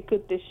it'll be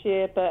good this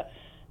year, but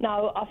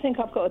no, I think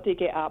I've got to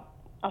dig it up.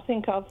 I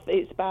think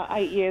it's about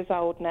 8 years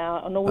old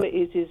now, and all it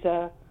is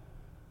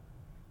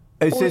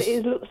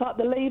looks like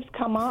the leaves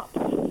come up,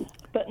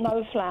 but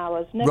no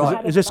flowers. Never right.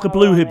 had a Is this the flower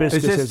blue on it.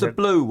 hibiscus? Is this the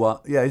blue one?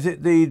 Yeah, is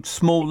it the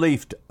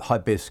small-leafed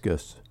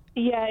hibiscus?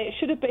 Yeah, it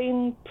should have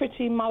been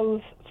pretty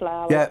mauve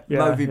flowers. Yeah, Yeah,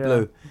 mauvey yeah.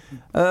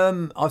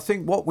 blue. I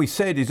think what we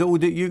said is all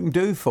that you can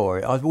do for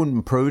it. I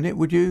wouldn't prune it,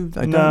 would you?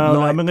 They don't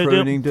like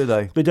pruning, do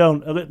they? They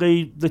don't.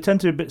 They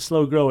tend to be a bit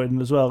slow growing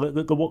as well.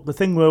 The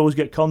thing we always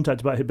get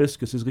contact about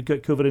hibiscus is they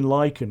get covered in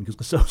lichen because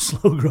they're so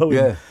slow growing.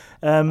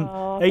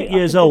 Yeah. 8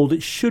 years old,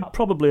 it should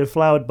probably have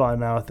flowered by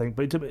now, I think.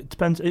 But it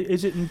depends.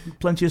 Is it in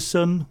plenty of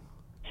sun?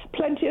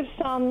 Plenty of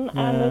sun,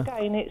 and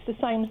again, it's the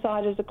same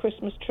side as a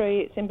Christmas tree.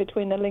 It's in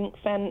between the link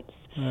fence.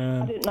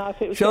 I didn't know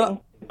if it was getting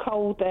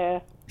cold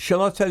there.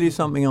 Shall I tell you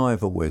something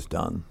I've always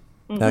done?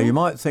 Now, you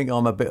might think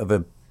I'm a bit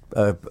of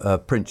a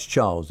Prince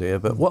Charles here,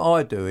 but what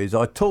I do is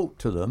I talk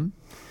to them,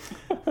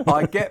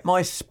 I get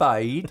my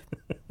spade,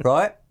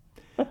 right,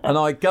 and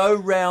I go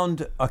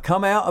round, I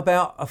come out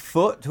about a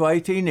foot to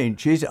 18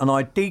 inches, and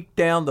I dig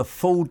down the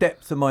full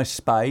depth of my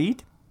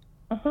spade,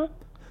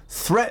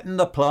 threaten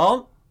the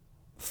plant,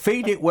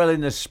 feed it well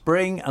in the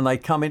spring, and they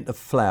come into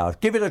flower.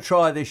 Give it a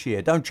try this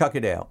year. Don't chuck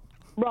it out.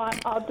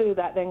 Right, I'll do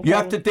that then. You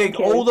have to dig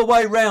all the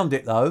way round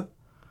it, though.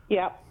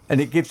 Yeah. And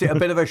it gives it a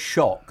bit of a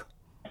shock.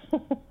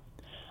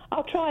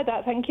 I'll try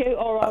that, thank you,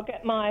 or I'll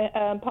get my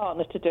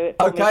partner to do it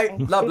for me. Okay,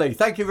 lovely.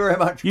 Thank you very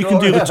much, You can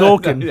do the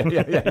talking.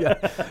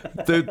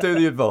 yeah. Do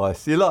the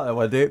advice. You like that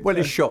one, do you? Well,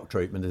 it's shock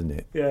treatment, isn't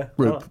it? Yeah.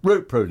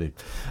 Root pruning.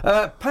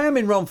 Pam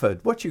in Romford,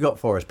 what you got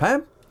for us,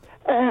 Pam?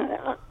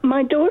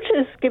 My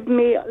daughter's given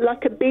me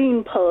like a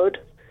bean pod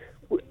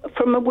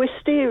from a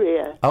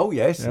wisteria. Oh,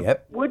 yes,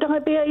 yep. Would I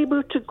be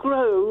able to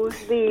grow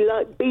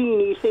the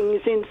beanie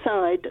things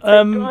inside?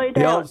 They're dried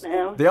out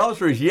now. The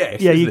answer is yes,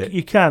 Yeah, isn't it?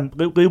 you can.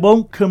 They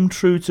won't come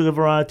true to the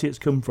variety it's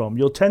come from.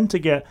 You'll tend to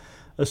get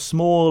a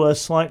smaller,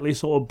 slightly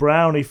sort of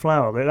browny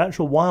flower. The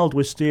actual wild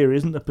wisteria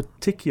isn't a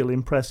particularly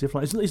impressive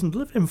flower. It's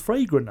very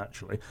fragrant,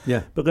 actually.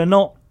 Yeah. But they're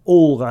not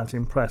all that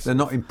impressive. They're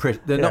not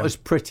not as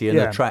pretty and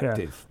attractive.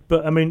 Yeah.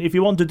 But, I mean, if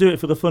you want to do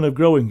it for the fun of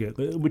growing it,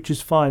 which is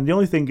fine, the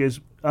only thing is,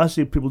 I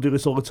see people do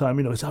this all the time,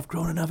 is I've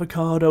grown an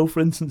avocado, for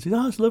instance.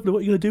 It's lovely. What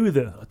are you going to do with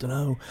it? I don't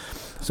know.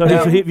 So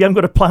if you haven't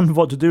got a plan for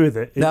what to do with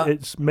it,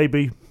 it's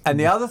maybe... And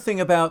the other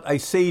thing about a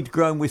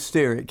seed-grown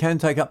wisteria, it can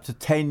take up to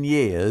 10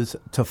 years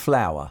to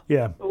flower.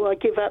 Yeah. Oh, I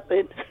give up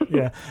then.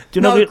 Yeah. Do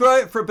you know grow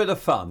it for a bit of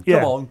fun.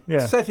 Come on,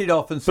 set it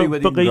off and see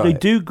whether you can grow they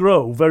it. do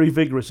grow very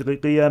vigorously.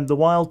 The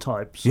wild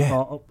types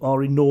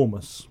are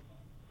enormous.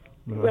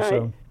 Right.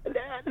 So.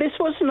 This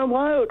wasn't a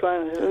wild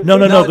one.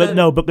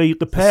 No. But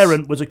the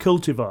parent was a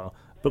cultivar.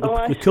 But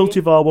the see.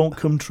 cultivar won't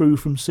come true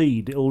from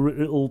seed.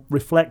 It'll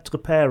reflect the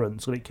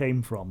parents that it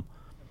came from.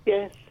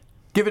 Yes.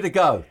 Give it a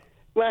go.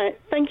 Right.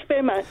 Thank you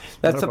very much.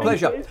 That's a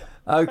pleasure.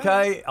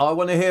 Okay, I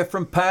want to hear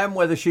from Pam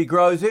whether she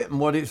grows it and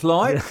what it's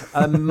like.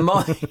 And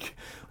Mike,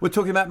 we're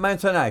talking about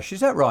mountain ash. Is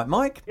that right,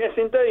 Mike? Yes,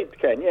 indeed,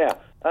 Ken, yeah.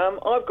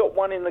 I've got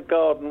one in the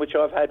garden which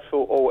I've had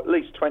for at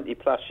least 20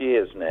 plus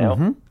years now.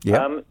 Mm-hmm.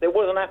 Yep. There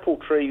was an apple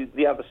tree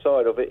the other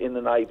side of it in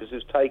the neighbours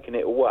who's taken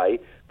it away,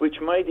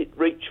 which made it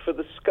reach for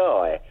the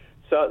sky.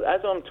 So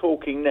as I'm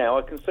talking now,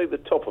 I can see the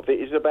top of it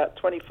is about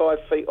 25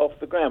 feet off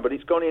the ground, but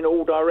it's gone in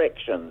all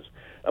directions.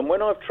 And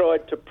when I've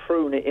tried to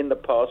prune it in the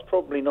past,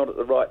 probably not at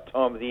the right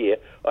time of the year,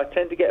 I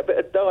tend to get a bit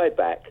of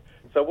dieback.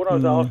 So what I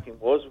was asking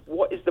was,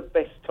 what is the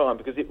best time?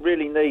 Because it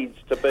really needs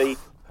to be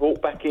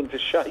brought back into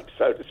shape,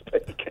 so to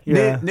speak.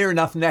 Yeah. Near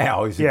enough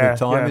now is a good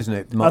time, isn't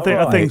it?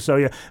 I think so,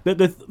 yeah.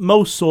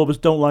 Most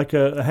sorbers don't like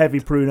a heavy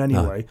prune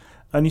anyway.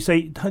 No. And you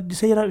say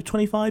it out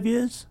 25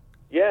 years?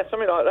 Yeah,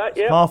 something like that,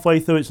 yeah. Halfway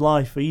through its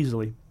life,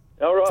 easily.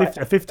 All right.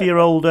 A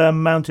 50-year-old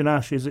mountain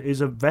ash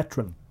is a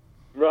veteran.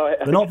 Right.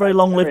 They're not very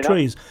long-lived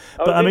trees.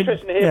 I was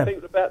interested to hear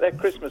people about their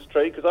Christmas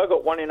tree, because I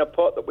got one in a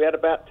pot that we had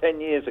about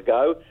 10 years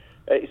ago.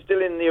 It's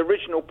still in the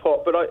original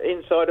pot, but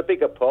inside a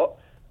bigger pot,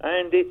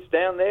 and it's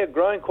down there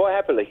growing quite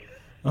happily.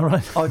 All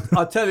right.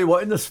 I tell you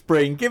what, in the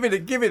spring, give it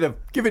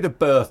a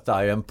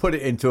birthday and put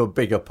it into a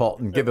bigger pot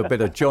and give a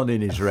bit of John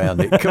Innes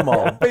round it. Come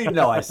on, be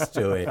nice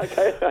to it.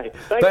 Okay.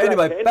 But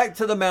anyway, back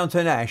to the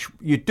mountain ash.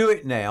 You'd do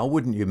it now,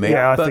 wouldn't you, Mick?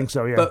 Yeah, I think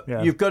so. Yeah.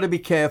 But you've got to be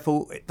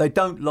careful. They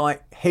don't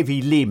like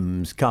heavy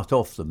limbs cut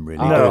off them,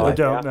 really. No, do they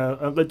don't.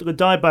 No. The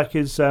dieback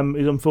is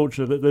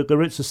unfortunate.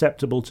 They're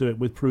susceptible to it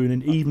with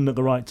pruning, even at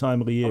the right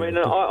time of the year. I mean,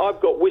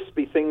 I've got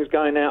wispy things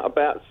going out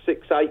about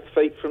 6-8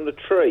 feet from the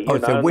tree. Oh,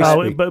 you so know,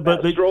 wispy.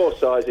 but straw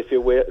size, if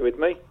you're with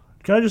me.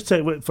 Can I just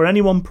say, for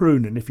anyone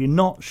pruning, if you're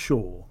not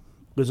sure,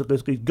 there's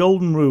a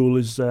golden rule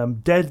is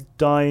dead,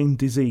 dying,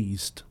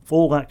 diseased.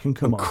 All that can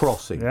come off.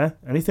 Crossing. Yeah,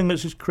 anything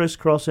that's just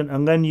crisscrossing,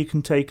 and then you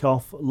can take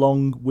off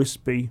long,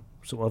 wispy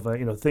sort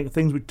of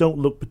things which don't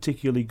look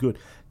particularly good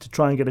to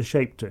try and get a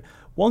shape to it.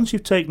 Once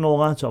you've taken all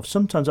that off,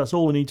 sometimes that's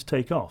all you need to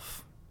take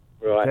off.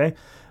 Right. Okay.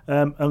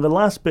 And the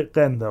last bit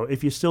then, though,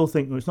 if you still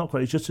think it's not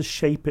quite, it's just to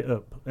shape it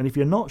up. And if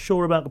you're not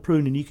sure about the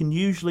pruning, you can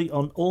usually,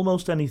 on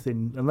almost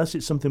anything, unless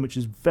it's something which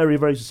is very,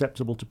 very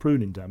susceptible to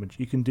pruning damage,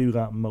 you can do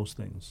that on most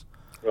things.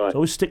 Right. So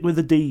always stick with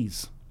the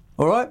D's.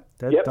 All right.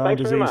 Dead, Yep, dying,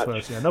 thanks very disease much.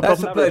 first. Yeah, no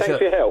That's problem. a pleasure. Thanks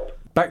for your help.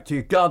 Back to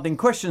your gardening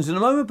questions in a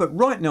moment, but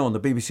right now on the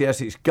BBC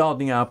Essex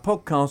Gardening Hour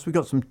podcast, we've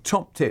got some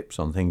top tips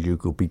on things you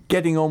could be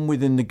getting on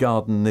with in the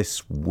garden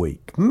this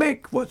week.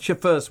 Mick, what's your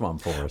first one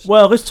for us?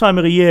 Well, this time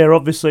of the year,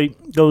 obviously,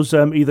 those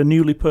either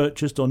newly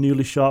purchased or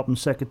newly sharpened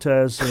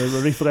secateurs are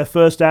ready for their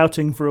first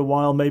outing for a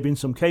while, maybe in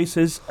some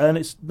cases, and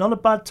it's not a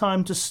bad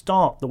time to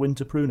start the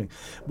winter pruning.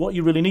 What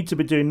you really need to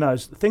be doing now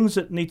is things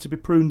that need to be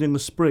pruned in the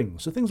spring.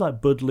 So things like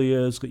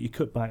buddleias that you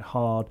cut back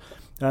hard.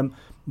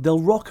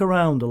 They'll rock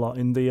around a lot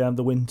in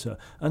the winter,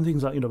 and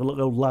things like the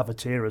little old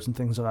lavateras and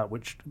things like that,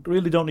 which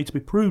really don't need to be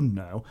pruned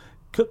now.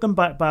 Cut them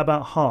back by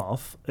about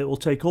half. It will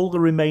take all the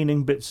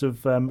remaining bits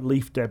of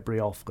leaf debris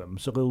off them,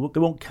 so they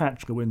won't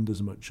catch the wind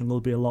as much, and they'll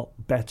be a lot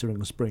better in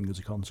the spring as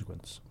a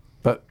consequence.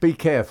 But be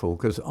careful,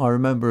 because I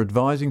remember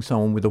advising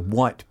someone with a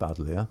white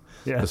buddleia.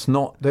 Yeah.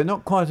 They're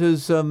not quite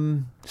as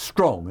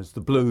strong as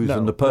the blues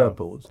and the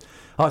purples. No.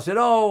 I said,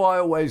 I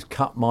always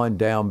cut mine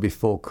down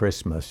before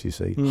Christmas, you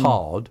see,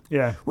 hard.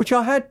 Yeah. Which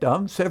I had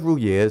done several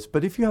years,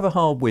 but if you have a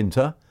hard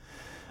winter,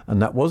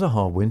 and that was a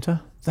hard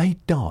winter, they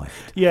died.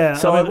 Yeah.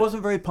 So I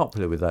wasn't very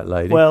popular with that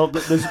lady. Well,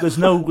 there's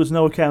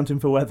no accounting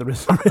for weather,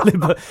 is there really?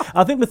 But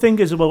I think the thing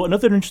is, well,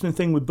 another interesting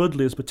thing with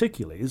buddleias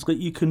particularly is that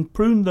you can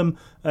prune them,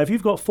 if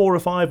you've got 4 or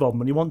 5 of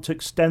them and you want to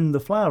extend the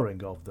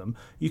flowering of them,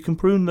 you can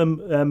prune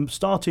them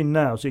starting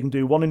now. So you can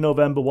do one in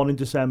November, one in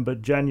December,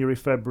 January,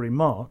 February,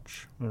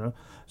 March.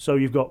 So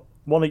you've got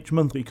one each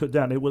month that you cut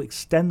down. It will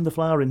extend the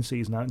flowering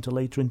season out until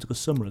later into the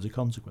summer as a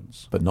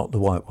consequence. But not the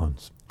white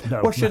ones.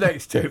 No. What's your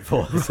next tip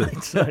for us?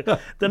 The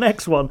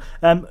next one,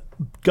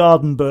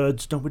 garden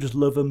birds. Don't we just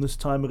love them this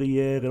time of the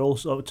year? They're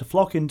also to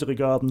flock into the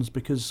gardens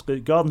because the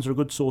gardens are a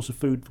good source of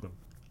food for them.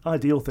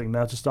 Ideal thing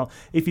now to start.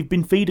 If you've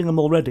been feeding them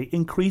already,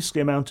 increase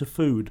the amount of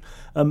food.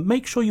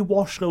 Make sure you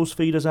wash those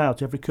feeders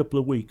out every couple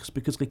of weeks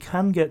because they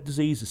can get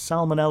diseases.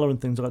 Salmonella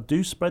and things like that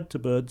do spread to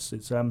birds.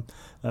 It's a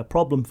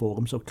problem for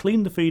them. So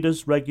clean the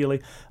feeders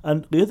regularly.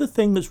 And the other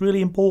thing that's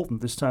really important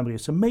this time of year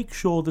is to make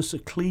sure there's a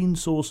clean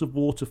source of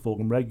water for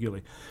them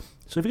regularly.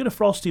 So if you get a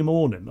frosty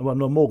morning, well,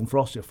 no more than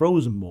frosty, a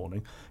frozen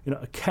morning,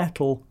 a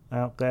kettle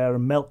out there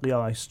and melt the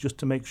ice just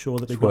to make sure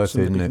that they've got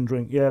something they can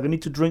drink. Yeah, they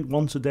need to drink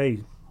once a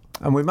day.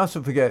 And we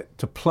mustn't forget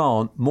to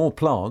plant more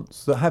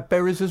plants that have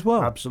berries as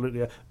well. Absolutely,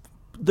 yeah.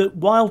 The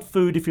wild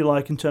food, if you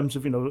like, in terms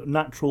of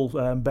natural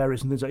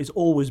berries and things like that, is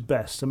always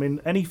best. I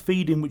mean, any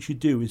feeding which you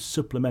do is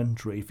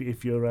supplementary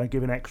if you're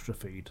giving extra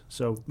feed.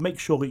 So make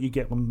sure that you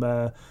get them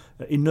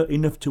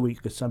enough to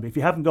eat this time. If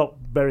you haven't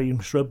got berry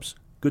and shrubs,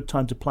 good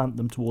time to plant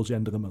them towards the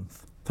end of the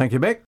month. Thank you,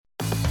 Mick.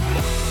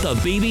 The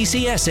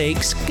BBC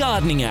Essex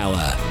Gardening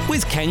Hour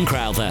with Ken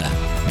Crowther.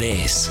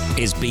 This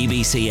is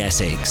BBC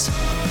Essex.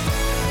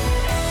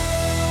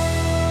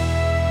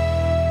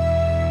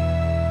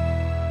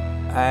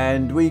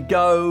 And we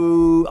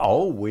go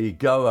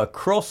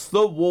across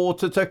the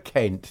water to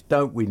Kent,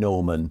 don't we,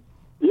 Norman?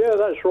 Yeah,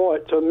 that's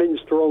right, to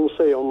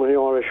Minster-on-Sea on the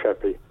Irish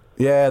Happy.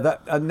 Yeah,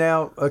 and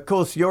now, of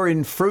course, you're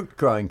in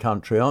fruit-growing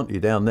country, aren't you,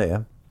 down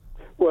there?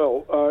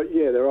 Well,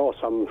 yeah, there are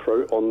some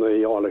fruit on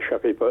the Irish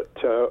Happy, but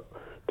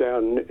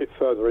down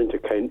further into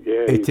Kent,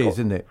 yeah. It is,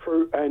 isn't it?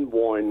 Fruit and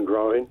wine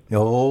growing.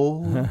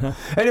 Oh.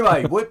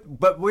 Anyway,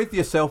 but with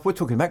yourself, we're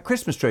talking about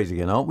Christmas trees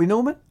again, aren't we,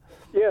 Norman?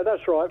 Yeah,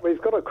 that's right.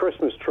 We've got a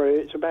Christmas tree.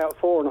 It's about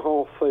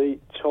 4.5 feet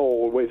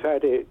tall. We've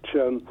had it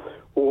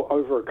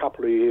over a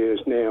couple of years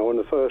now, and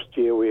the first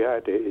year we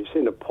had it, it's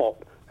in a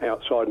pot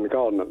outside in the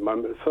garden at the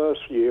moment. The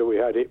first year we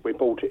had it, we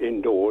bought it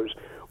indoors.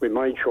 We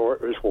made sure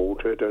it was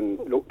watered and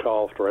looked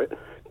after it.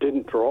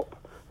 Didn't drop,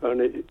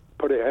 and it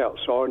put it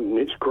outside, and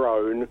it's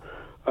grown.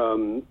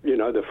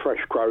 The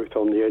fresh growth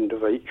on the end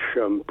of each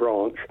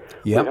branch.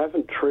 Yep. We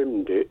haven't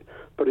trimmed it,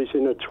 but it's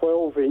in a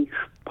 12-inch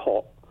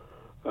pot.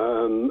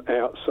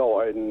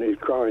 Outside, and it's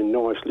growing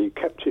nicely.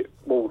 Kept it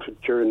watered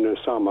during the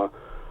summer.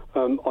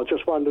 I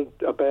just wondered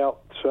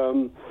about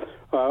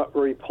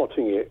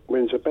repotting it.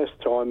 When's the best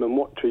time and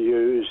what to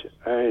use?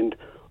 And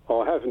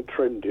I haven't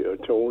trimmed it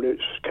at all.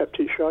 It's kept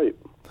its shape.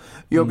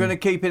 You're going to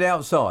keep it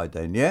outside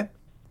then, yeah?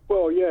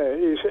 Well, yeah,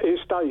 it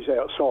stays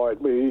outside.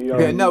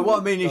 What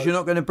I mean is you're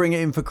not going to bring it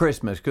in for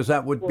Christmas, because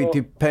that would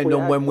depend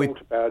on when we...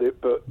 thought about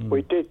it, but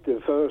we did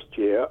the first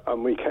year,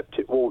 and we kept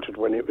it watered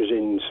when it was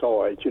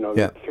inside.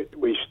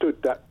 We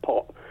stood that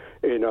pot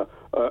in a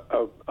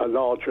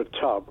larger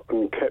tub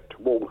and kept it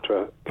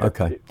watered.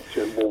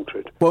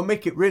 Well,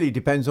 Mick, it really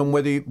depends on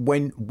whether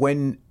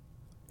when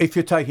if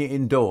you're taking it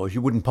indoors,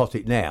 you wouldn't pot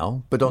it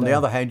now. But on the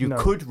other hand, you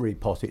could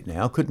repot it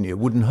now, couldn't you? It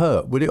wouldn't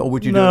hurt, would it? Or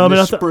would you do it in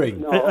the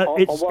spring? No,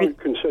 I won't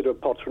consider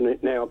potting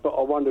it now, but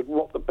I wondered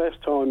what the best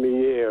time of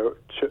year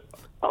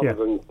other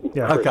than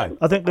Christmas. Okay.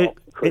 I think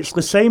it's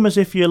the same as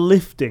if you're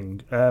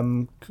lifting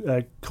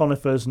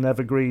conifers and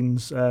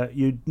evergreens.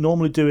 You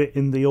normally do it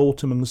in the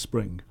autumn and the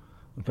spring.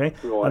 Okay,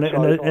 right,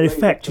 and in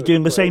effect, you're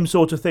doing the same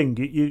sort of thing.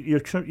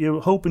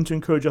 You're hoping to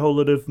encourage a whole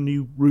lot of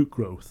new root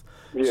growth.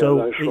 Yeah, so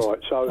that's right.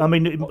 So, I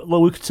mean,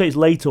 we could say it's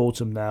late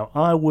autumn now.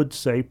 I would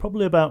say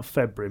probably about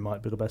February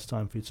might be the best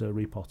time for you to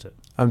repot it.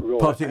 And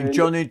pot it in.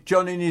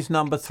 John in his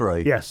number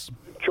 3. Yes.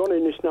 John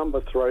in his number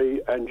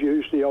 3, and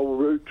use the old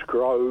roots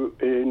grow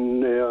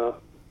in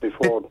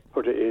before I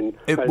put it in.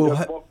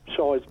 What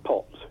size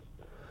pots?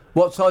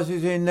 What size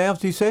is it in now,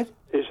 as you said?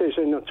 This is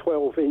in a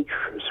 12-inch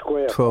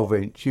square.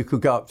 12-inch. You could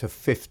go up to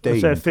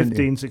 15. Say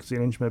 15,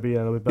 16-inch maybe.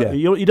 But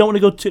you don't want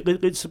to go too...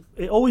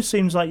 It always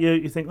seems like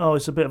you think,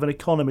 it's a bit of an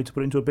economy to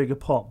put into a bigger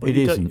pot. But it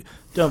isn't.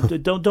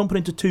 Don't put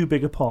into too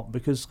big a pot,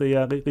 because they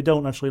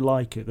don't actually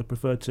like it. They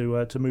prefer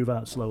to move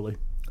out slowly.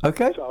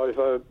 Okay. So if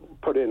I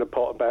put it in a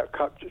pot about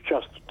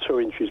just 2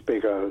 inches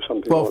bigger or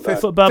something like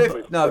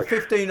that.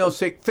 15 or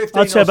 6.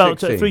 15 I'd say or about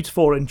 16. 3 to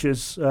 4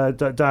 inches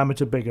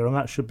diameter bigger, and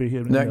that should be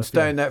here.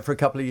 Stay in that for a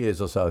couple of years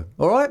or so.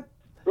 All right?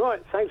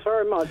 Right, thanks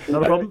very much. No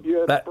problem.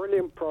 You're a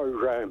brilliant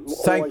programme.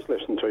 Always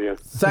listen to you.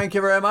 Thank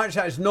you very much.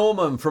 That's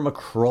Norman from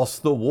across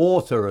the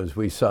water, as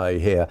we say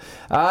here.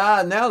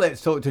 Now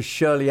let's talk to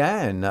Shirley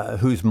Ann,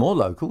 who's more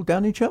local,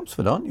 down in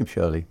Chelmsford, aren't you,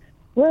 Shirley?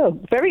 Well,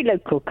 very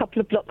local, a couple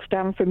of blocks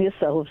down from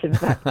yourselves, in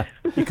fact.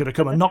 You could have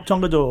come and knocked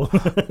on the door.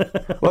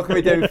 What can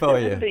we do for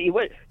you?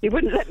 You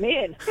wouldn't let me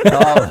in.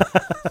 Oh.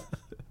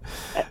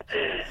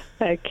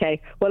 Okay.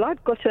 Well,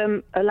 I've got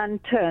a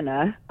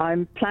lanterna.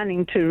 I'm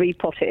planning to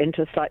repot it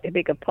into a slightly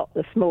bigger pot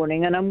this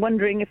morning, and I'm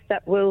wondering if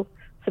that will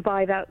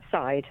survive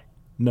outside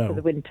for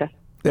the winter.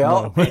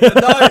 No.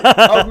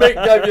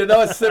 Mick gave you a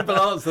nice simple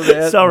answer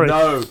there. Sorry.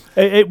 No.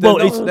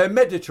 They're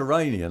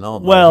Mediterranean,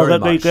 aren't they? Well,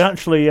 they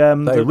actually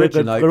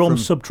they're all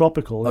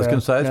subtropical. I was going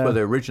to say that's where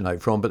they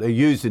originate from, but they're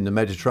used in the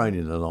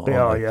Mediterranean a lot. They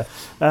are, yeah.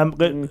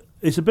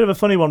 It's a bit of a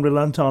funny one with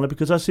lantana,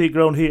 because I see it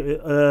grown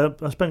here.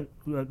 I spent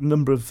a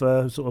number of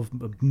sort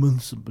of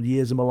months,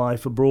 years of my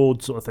life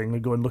abroad, sort of thing,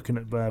 going looking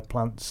at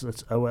plants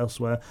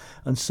elsewhere,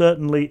 and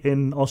certainly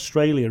in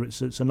Australia,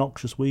 it's a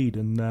noxious weed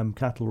in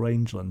cattle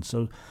rangeland.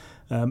 So.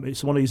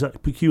 It's one of these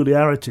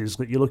peculiarities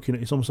that you're looking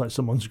at. It's almost like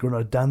someone's grown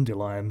a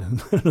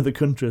dandelion in another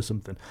country or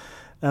something.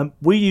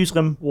 We use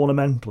them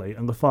ornamentally,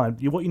 and they're fine.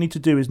 What you need to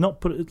do is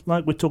not put it,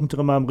 like we're talking to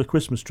the man with the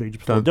Christmas tree,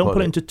 don't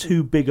put it into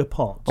too big a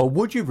pot. Or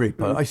would you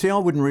repot? I see. I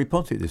wouldn't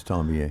repot it this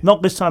time of year.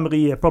 Not this time of the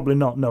year, probably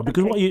not. No,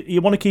 because what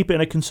you want to keep it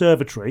in a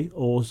conservatory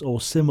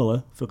or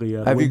similar for the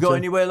Have winter. You got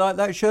anywhere like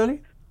that,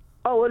 Shirley?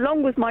 Oh,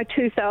 along with my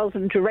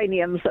 2,000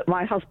 geraniums that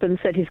my husband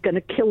said he's going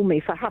to kill me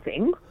for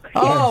having.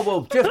 Oh,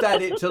 well, just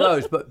add it to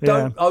those, but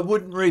I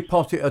wouldn't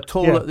repot it at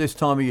all at this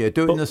time of year.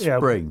 Do it in the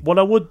spring. What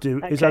I would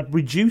do is I'd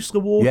reduce the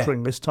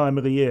watering this time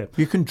of the year.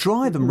 You can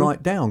dry them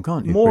right down,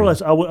 can't you? More or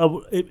less.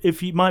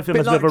 If you might feel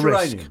there's a bit of a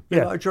risk.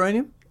 Like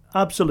geranium?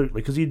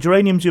 Absolutely, because your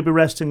geraniums, you'll be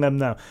resting them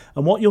now.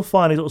 And what you'll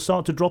find is it'll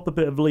start to drop a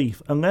bit of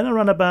leaf. And then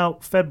around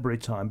about February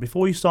time,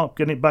 before you start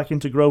getting it back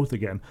into growth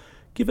again,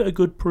 give it a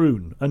good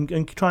prune and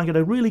try and get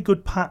a really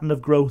good pattern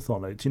of growth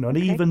on it, an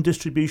even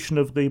distribution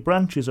of the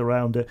branches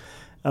around it.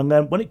 And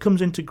then when it comes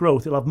into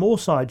growth, it'll have more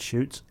side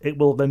shoots. It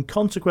will then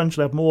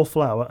consequentially have more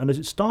flower. And as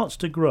it starts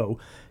to grow,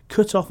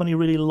 cut off any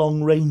really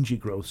long rangy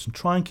growths and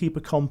try and keep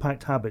a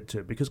compact habit to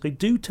it, because they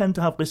do tend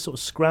to have this sort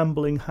of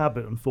scrambling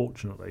habit,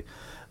 unfortunately,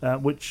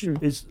 which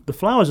is, the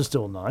flowers are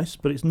still nice,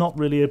 but it's not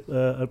really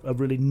a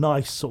really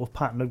nice sort of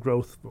pattern of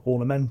growth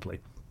ornamentally.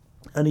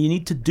 And you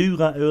need to do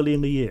that early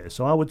in the year.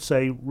 So I would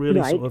say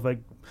really sort of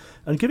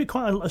and give it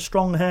quite a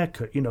strong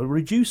haircut.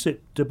 Reduce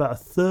it to about a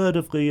third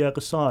of the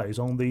size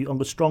on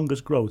the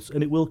strongest growths,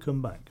 and it will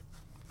come back.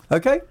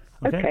 Okay.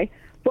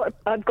 Well,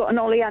 I've got an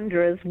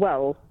oleander as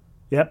well.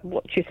 Yep.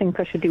 What do you think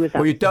I should do with that?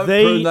 Well, you don't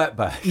prune that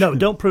back. No,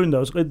 don't prune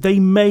those. They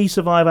may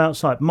survive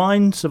outside.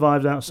 Mine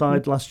survived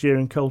outside last year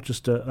in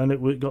Colchester, and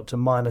it got to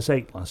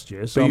 -8 last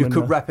year. So but you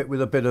could wrap it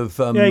with a bit of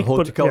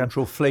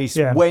horticultural fleece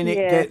when it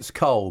gets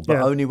cold,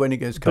 but only when it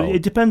gets cold. But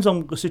it depends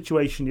on the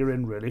situation you're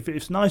in, really. If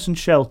it's nice and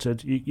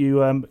sheltered,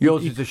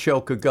 yours is a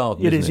sheltered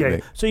garden. It is, isn't yeah.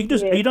 It? So you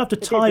don't have to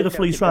tie the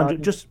fleece around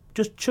it.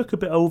 Just chuck a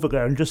bit over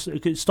there, and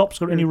it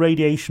stops any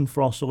radiation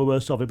frost or the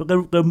worst of it. But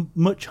they're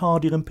much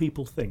hardier than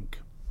people think.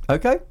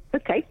 Okay.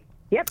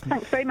 Yep,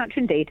 thanks very much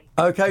indeed.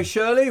 OK,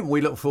 Shirley,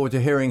 we look forward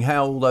to hearing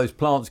how all those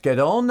plants get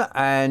on.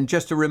 And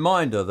just a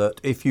reminder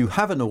that if you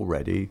haven't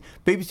already,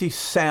 BBC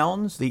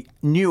Sounds, the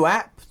new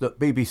app that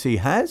BBC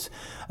has,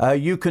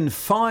 you can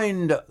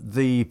find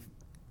the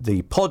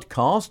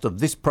podcast of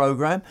this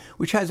programme,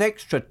 which has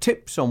extra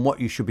tips on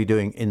what you should be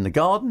doing in the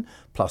garden,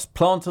 plus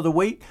Plant of the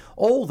Week.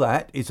 All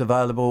that is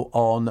available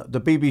on the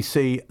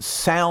BBC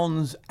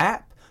Sounds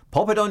app.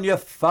 Pop it on your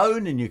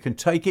phone and you can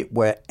take it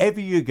wherever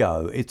you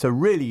go. It's a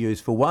really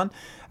useful one.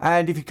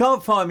 And if you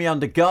can't find me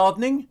under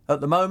gardening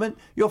at the moment,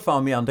 you'll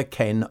find me under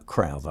Ken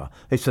Crowther.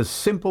 It's as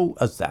simple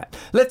as that.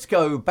 Let's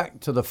go back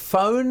to the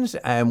phones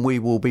and we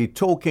will be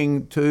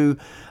talking to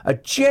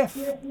Jeff.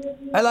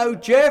 Hello,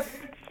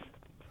 Jeff.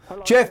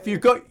 Hello. Jeff,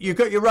 you've got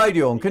your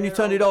radio on. Can you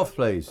turn it off,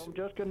 please? I'm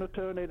just going to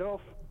turn it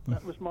off.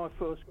 That was my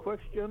first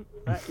question.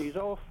 That is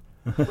off.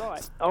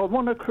 Right. I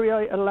want to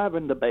create a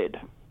lavender bed.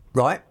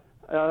 Right.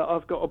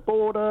 I've got a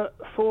border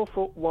 4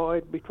 foot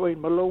wide between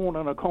my lawn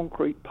and a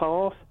concrete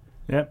path.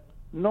 Yep.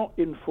 Not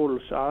in full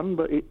sun,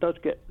 but it does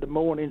get the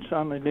morning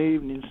sun and the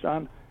evening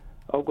sun.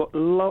 I've got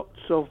lots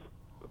of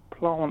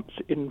plants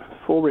in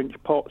 4-inch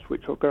pots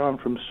which I've grown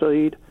from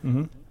seed.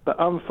 Mm-hmm. But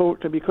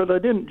unfortunately, because I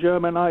didn't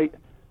germinate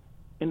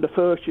in the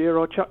first year,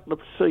 I chucked the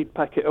seed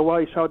packet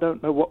away, so I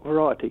don't know what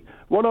variety.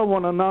 What I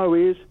want to know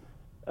is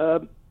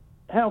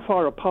how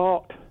far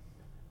apart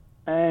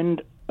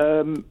and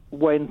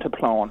when to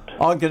plant.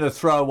 I'm going to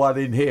throw one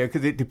in here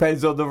because it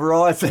depends on the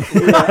variety. I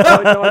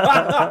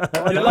like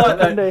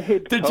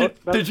that?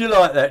 Did you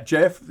like that,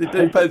 Jeff? It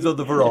depends on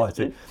the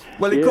variety.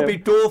 Well, it could be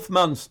dwarf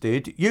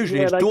Munstead.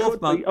 Usually it's dwarf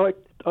Munstead.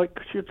 I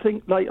should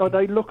think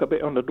they look a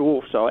bit on the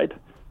dwarf side.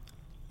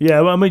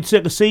 Yeah, well, I mean,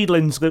 the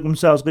seedlings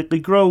themselves, they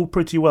grow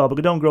pretty well, but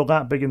they don't grow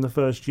that big in the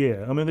first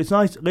year. I mean, it's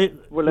nice.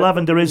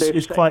 Lavender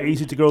is quite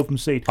easy to grow from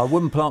seed. I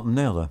wouldn't plant them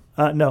now,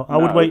 though. No, I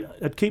would wait.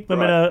 I'd keep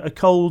them in a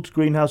cold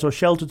greenhouse or a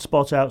sheltered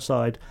spot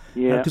outside.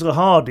 Yeah. Because they're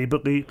hardy,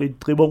 but they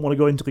won't want to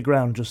go into the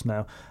ground just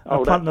now.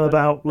 I'll plant them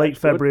about late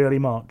February, early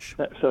March.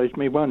 That saves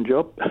me one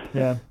job.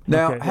 Yeah.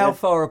 Now, how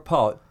far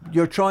apart?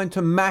 You're trying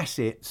to mass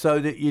it so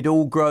that it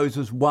all grows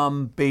as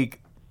one big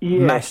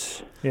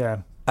mass.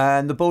 Yeah.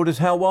 And the border's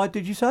how wide,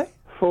 did you say?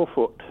 4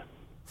 foot.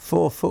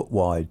 4 foot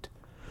wide.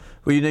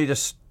 Well, you need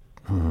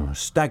a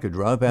staggered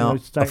row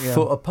about a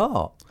foot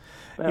apart.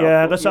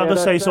 Yeah, I'm going to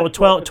say sort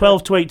of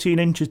 12 to 18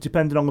 inches,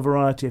 depending on the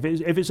variety.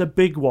 If it's a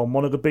big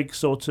one of the big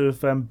sort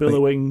of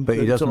billowing... But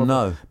he doesn't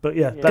know. But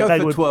yeah,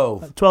 go for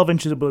 12. 12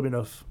 inches will be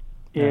enough.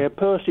 Yeah,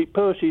 Percy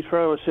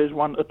Thrower says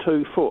 1 to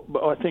 2 foot,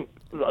 but I think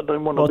I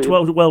don't want to be...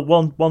 12, well,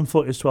 1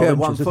 foot is 12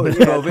 inches. 1 foot is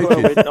 12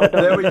 inches.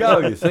 There we go,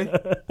 you see.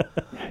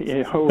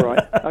 Yeah, all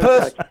right.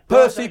 Okay.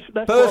 Percy...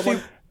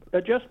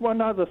 just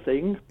one other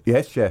thing.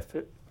 Yes, Jeff.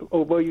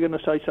 Or were you going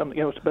to say something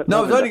else about... No,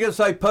 I was only going to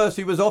say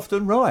Percy was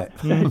often right.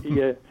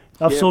 Yeah.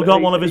 I've still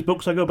got one of his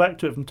books. I go back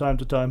to it from time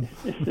to time.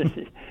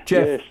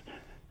 Jeff.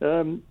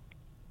 Yes.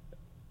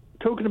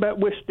 Talking about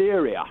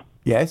wisteria.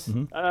 Yes.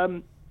 Mm-hmm.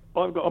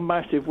 I've got a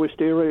massive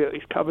wisteria.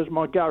 It covers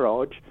my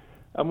garage.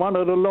 And one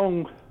of the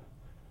long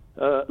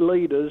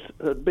leaders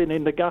had been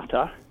in the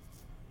gutter,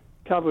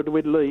 covered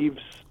with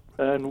leaves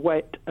and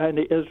wet, and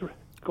it has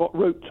got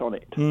roots on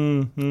it.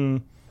 Mm-hmm.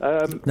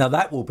 Now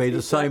that will be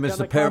the same as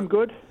the parent.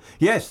 Good?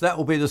 Yes, that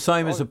will be the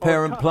same as the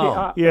parent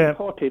plant. Yeah.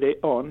 Potted it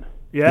on.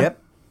 Yeah.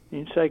 Yep.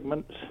 In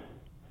segments.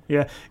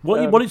 Yeah.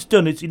 What it's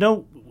done is,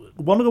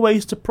 one of the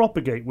ways to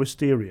propagate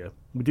wisteria,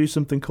 we do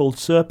something called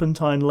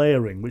serpentine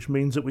layering, which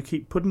means that we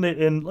keep putting it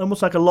in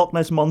almost like a Loch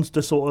Ness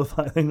Monster sort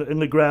of thing in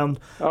the ground,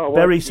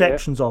 bury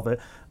sections of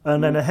it,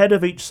 and then ahead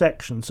of each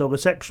section, so the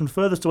section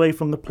furthest away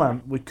from the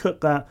plant, we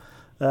cut that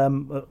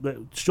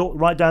short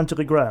right down to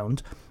the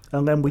ground,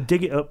 and then we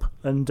dig it up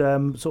and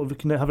sort of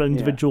can have an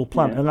individual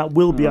plant, and that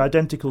will be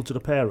identical to the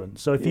parent.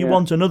 So if you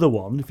want another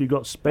one, if you've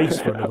got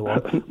space for another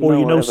one,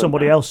 or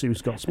somebody else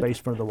who's got space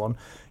for another one,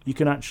 you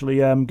can actually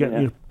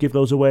give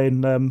those away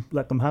and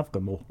let them have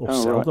them, or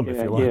sell them if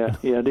you like.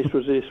 Yeah, this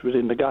was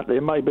in the gutter.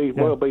 There may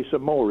well be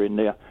some more in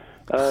there.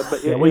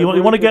 But you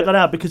want to get that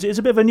out because it's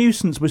a bit of a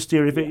nuisance,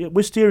 wisteria.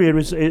 Wisteria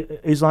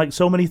is like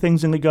so many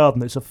things in the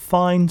garden. It's a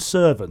fine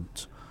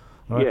servant.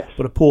 Right? Yes.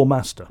 But a poor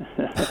master.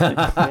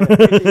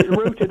 It's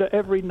rooted at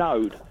every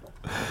node.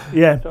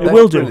 Yeah, so it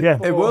will do. Yeah,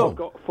 it will. I've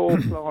got 4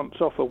 plants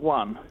off of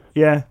one.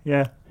 Yeah.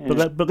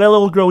 But they'll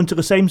all grow into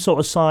the same sort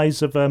of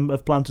size of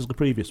plant as the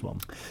previous one.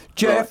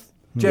 Jeff,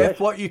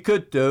 what you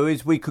could do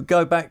is we could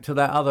go back to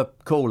that other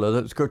caller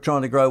that's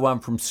trying to grow one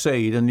from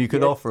seed, and you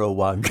could offer her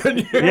one, can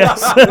you?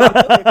 Yes.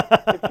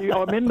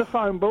 I'm in the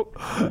phone book.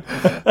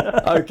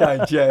 Okay,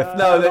 Jeff.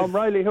 I'm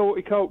Rayleigh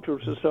Horticultural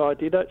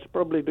Society. That's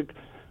probably the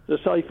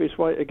safest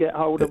way to get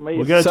hold of me.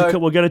 We'll get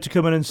her to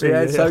come in and see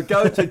you. So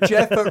go to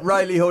Jeff at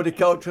Rayleigh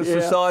Horticultural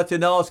Society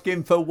and ask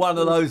him for one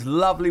of those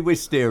lovely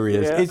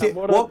wisterias. Yeah.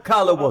 What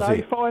colour was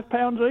it?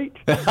 £5 each.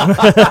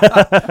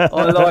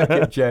 I like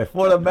it, Jeff.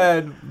 What a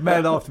man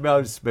after my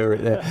own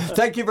spirit there.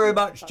 Thank you very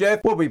much,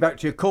 Jeff. We'll be back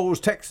to your calls,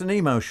 texts and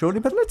emails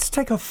shortly, but let's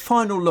take a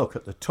final look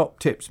at the top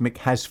tips Mick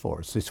has for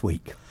us this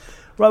week.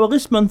 Right, well,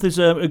 this month is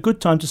a good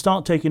time to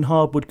start taking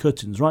hardwood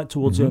cuttings, right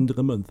towards the end of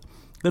the month.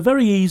 They're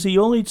very easy.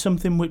 You only need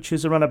something which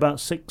is around about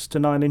 6 to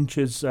 9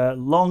 inches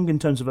long in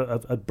terms of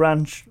a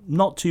branch,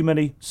 not too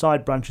many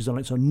side branches on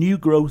it, so new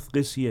growth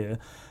this year.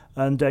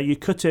 And you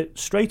cut it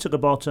straight at the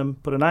bottom,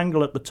 put an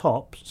angle at the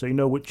top, so you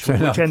know which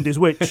end is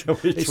which.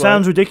 It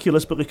sounds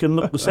ridiculous, but they can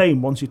look the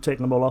same once you've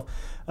taken them all off.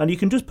 And you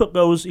can just put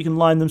those, you can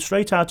line them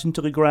straight out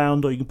into the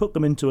ground, or you can put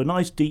them into a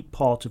nice deep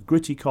pot of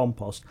gritty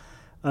compost.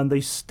 And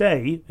they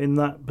stay in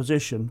that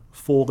position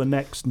for the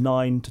next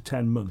 9 to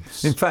 10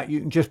 months. In fact, you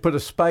can just put a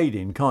spade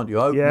in, can't you?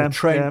 Open a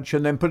trench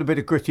and then put a bit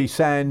of gritty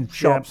sand,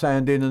 sharp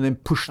sand in, and then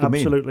push them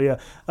in. Absolutely, yeah.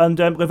 And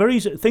they're very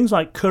easy. Things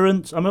like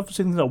currants, I'm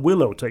obviously things like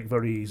willow take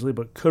very easily,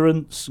 but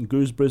currants and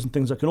gooseberries and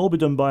things that can all be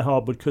done by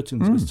hardwood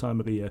cuttings this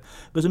time of the year.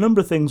 There's a number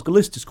of things. The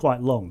list is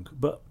quite long,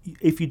 but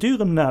if you do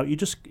them now,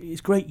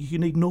 it's great. You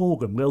can ignore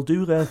them. They'll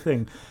do their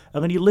thing.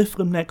 And then you lift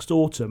them next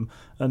autumn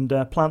and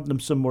plant them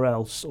somewhere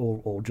else,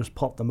 or just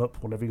pot them up,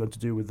 whatever you're going to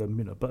do with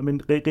them, But I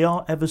mean, they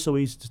are ever so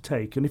easy to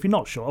take. And if you're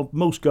not sure,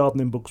 most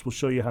gardening books will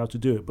show you how to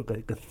do it. But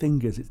the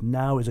thing is,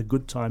 now is a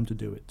good time to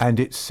do it. And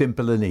it's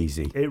simple and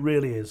easy. It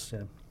really is.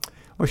 Yeah.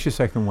 What's your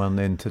second one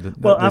then?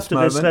 After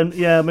this, then,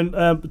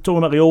 talking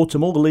about the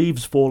autumn, all the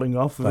leaves falling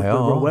off. We're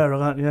aware of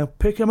that. Yeah,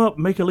 pick them up,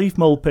 make a leaf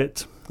mould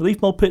pit. The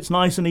leaf mould pit's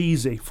nice and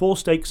easy. 4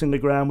 stakes in the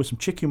ground with some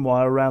chicken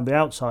wire around the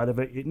outside of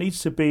it. It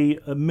needs to be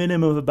a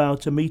minimum of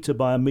about 1 metre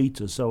by 1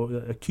 metre, so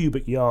a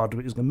cubic yard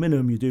is the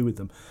minimum you do with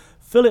them.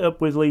 Fill it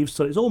up with leaves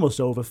so it's almost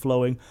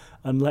overflowing,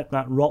 and let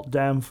that rot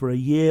down for a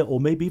year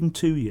or maybe even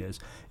 2 years.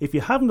 If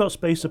you haven't got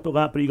space to put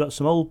that, but you've got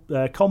some old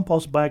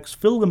compost bags,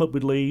 fill them up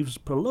with leaves,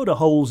 put a load of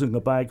holes in the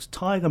bags,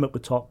 tie them at the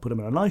top, put them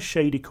in a nice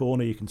shady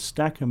corner. You can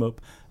stack them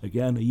up.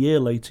 Again, a year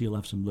later, you'll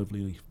have some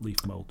lovely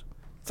leaf mould.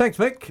 Thanks,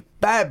 Mick.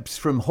 Babs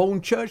from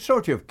Hornchurch.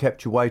 Sorry to have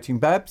kept you waiting,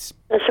 Babs.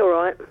 That's all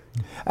right.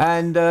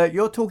 And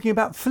you're talking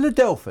about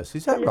Philadelphus,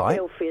 is that right?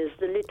 Philadelphia's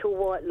the little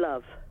white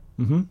love.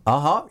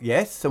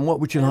 Yes. And what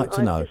would you like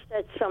to know? I just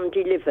had some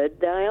delivered.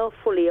 They are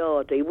fully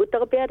hardy. Would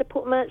I be able to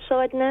put them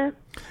outside now?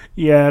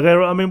 Yeah,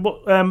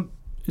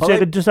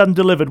 they just hadn't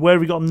delivered. Where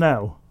have you got them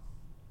now?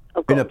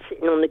 I've got them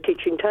sitting on the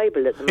kitchen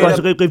table at the moment. Right,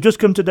 so they've just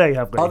come today,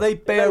 have they? Are they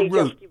bare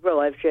root? Just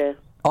arrived, yeah.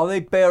 Are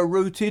they bare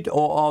rooted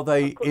or are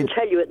they? I couldn't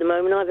tell you at the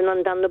moment. I haven't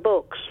undone the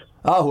box.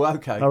 Oh,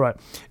 okay. All right.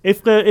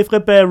 If they're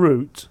bare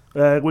root,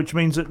 which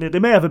means that they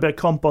may have a bit of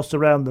compost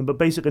around them, but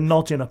basically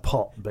not in a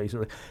pot.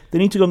 Basically, they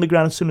need to go on the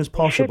ground as soon as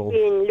possible. They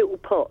should be in little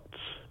pots.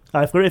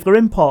 If they're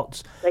in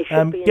pots,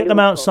 get them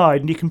outside, pots.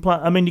 and you can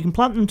plant. I mean, you can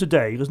plant them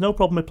today. There's no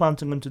problem with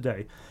planting them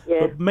today.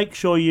 Yeah. But make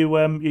sure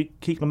you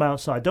keep them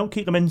outside. Don't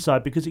keep them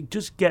inside because it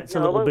just gets a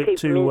little bit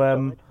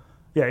too.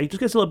 It just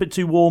gets a little bit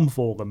too warm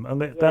for them,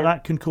 and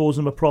that can cause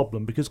them a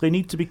problem because they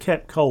need to be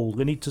kept cold.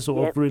 They need to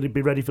sort of really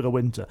be ready for the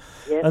winter.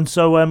 Yep. And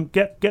so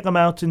get them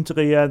out into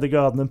the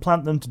garden and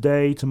plant them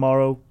today,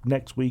 tomorrow,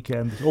 next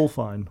weekend. It's all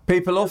fine.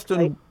 People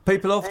often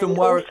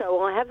worry. Also,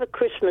 I have a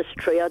Christmas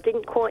tree. I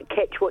didn't quite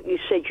catch what you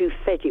said you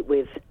fed it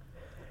with.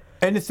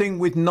 Anything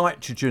with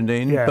nitrogen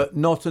in, but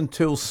not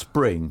until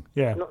spring.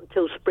 Yeah. Not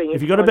until spring.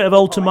 If you've got a bit of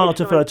old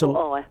tomato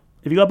fertilizer.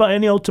 If you've got about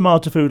any old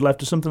tomato food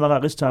left or something like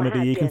that this time of the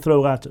year, you can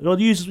throw that. Or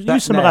use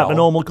some of that, the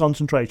normal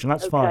concentration.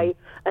 That's fine. Okay.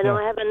 And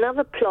I have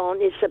another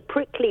plant. It's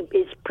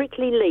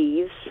prickly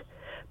leaves,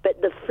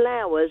 but the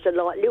flowers are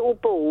like little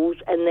balls,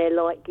 and they're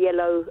like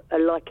yellow,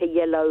 like a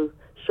yellow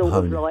sort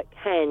of like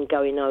hand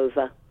going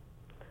over.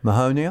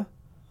 Mahonia?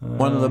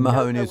 One of the Mahonias.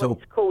 I don't know what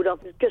it's called. I've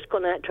just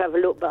gone out to have a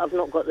look, but I've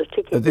not got the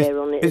ticket there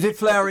on it. Is it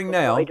flowering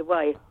now?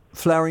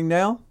 Flowering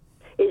now?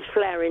 It's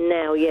flowering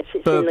now, yes.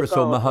 It's Berberis in the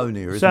or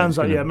Mahonia, isn't Sounds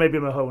it? like, maybe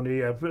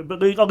Mahonia, yeah.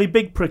 But are they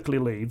big prickly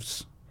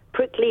leaves?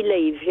 Prickly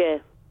leaves, yeah.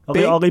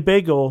 Are they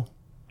big or?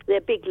 They're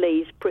big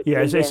leaves, prickly.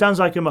 Yeah, it sounds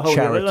like a Mahonia.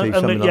 Charity,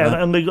 something like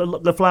that. And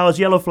the flowers,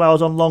 yellow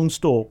flowers on long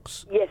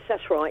stalks. Yes,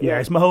 that's right, yeah.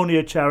 It's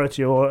Mahonia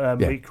Charity or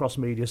Meat Cross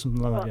Media,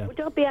 something like that, yeah.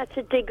 Would I be able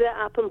to dig that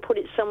up and put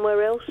it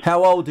somewhere else?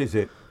 How old is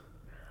it?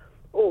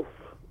 Oh,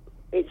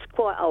 it's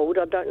quite old.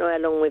 I don't know how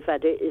long we've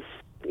had it.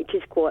 It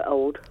is quite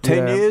old.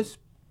 10 years?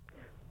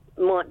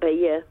 Might be,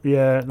 yeah.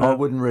 Yeah, no. I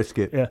wouldn't risk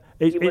it. Yeah,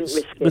 you wouldn't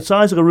risk it. The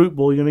size of a root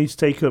ball you need to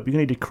take up. You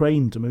need a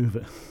crane to move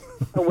it.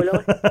 Oh, will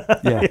I?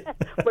 Yeah.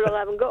 Well, I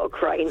haven't got a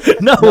crane.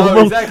 No,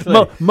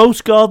 exactly.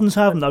 Most gardens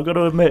haven't, I've got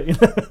to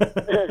admit.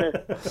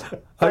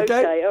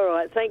 Okay, all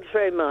right. Thanks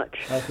very much.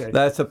 Okay.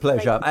 That's a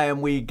pleasure.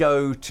 And we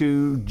go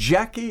to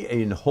Jackie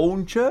in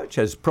Hornchurch,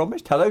 as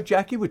promised. Hello,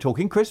 Jackie. We're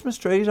talking Christmas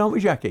trees, aren't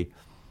we, Jackie?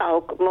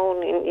 Oh, good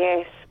morning.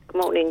 Yes,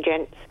 good morning,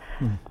 gents.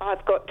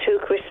 I've got 2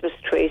 Christmas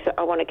trees that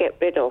I want to get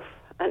rid of.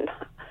 And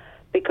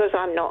because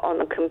I'm not on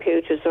the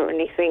computers or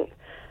anything,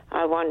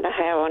 I wonder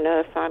how on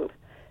earth I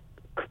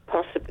could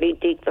possibly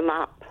dig them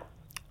up.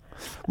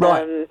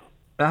 Right.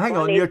 Now, hang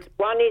on.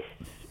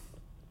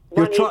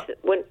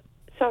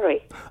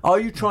 Sorry. Are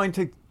you trying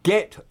to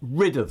get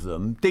rid of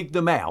them, dig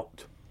them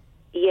out?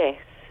 Yes.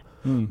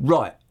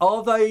 Right.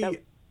 Are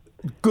they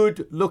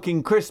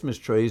good-looking Christmas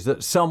trees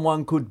that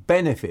someone could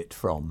benefit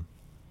from?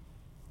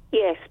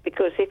 Yes,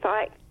 because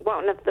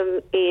one of them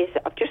is,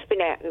 I've just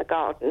been out in the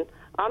garden.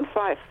 I'm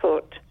 5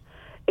 foot,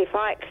 if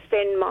I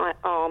extend my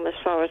arm as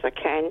far as I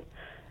can,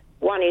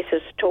 one is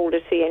as tall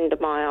as the end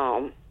of my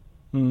arm.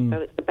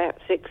 So it's about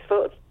 6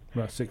 foot.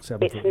 About 6,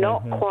 7 It's foot.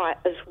 not quite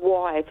as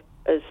wide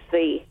as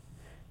the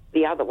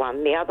other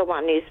one. The other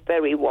one is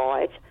very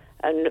wide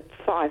and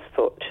 5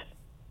 foot.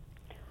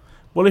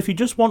 Well, if you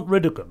just want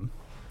rid of them,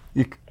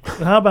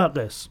 how about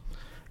this?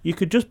 You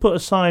could just put a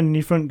sign in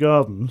your front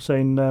garden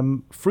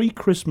saying free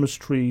Christmas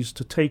trees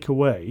to take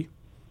away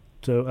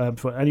to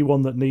for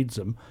anyone that needs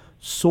them.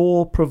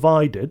 Saw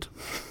provided,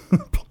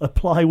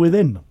 apply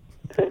within.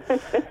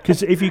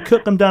 Because if you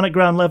cut them down at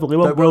ground level, they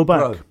won't grow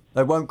back.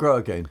 They won't grow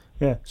again.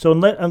 Yeah. So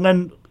and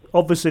then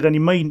obviously then you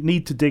may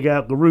need to dig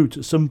out the root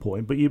at some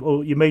point, but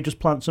you may just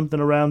plant something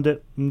around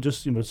it and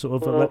just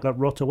sort of let that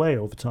rot away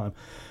over time.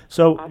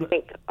 So I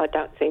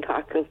don't think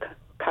I can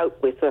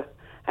cope with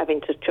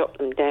having to chop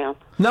them down.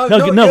 No,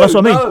 that's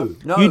what I mean.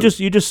 No. You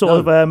just sort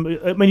of. I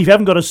mean, if you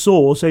haven't got a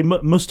saw, say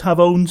must have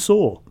own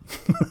saw.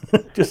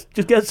 just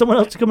get someone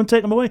else to come and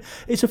take them away.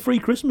 It's a free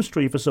Christmas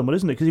tree for someone,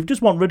 isn't it? Because if you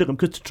just want rid of them,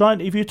 because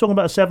if you're talking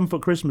about a 7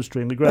 foot Christmas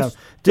tree in the ground,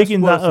 digging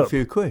that up, a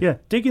few quid. Yeah,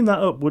 digging that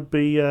up would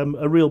be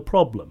a real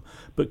problem.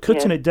 But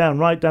cutting it down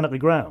right down at the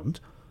ground,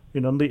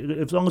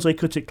 as long as they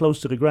cut it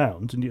close to the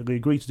ground and they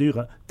agree to do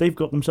that, they've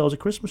got themselves a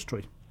Christmas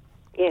tree.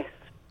 Yes.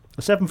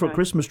 A 7 foot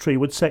Christmas tree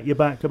would set you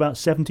back about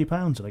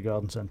 £70 in a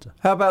garden centre.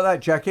 How about that,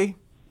 Jackie?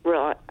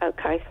 Right.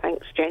 Okay.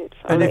 Thanks, gents.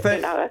 And if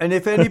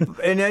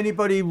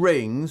anybody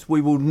rings,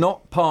 we will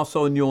not pass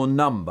on your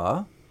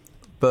number,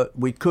 but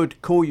we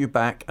could call you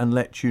back and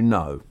let you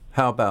know.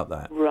 How about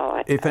that?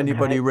 Right. If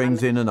anybody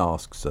rings in and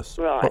asks us.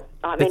 Right.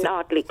 I'm in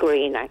Ardley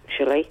Green,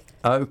 actually.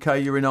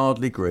 Okay, you're in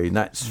Ardley Green.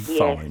 That's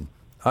fine.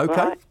 Okay.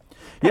 Right.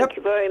 Thank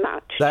you very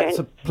much. That's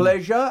a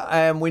pleasure.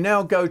 And we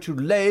now go to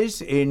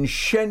Les in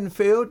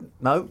Shenfield.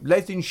 No,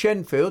 Les in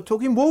Shenfield,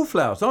 talking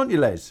wallflowers, aren't you,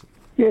 Les?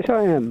 Yes,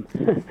 I am.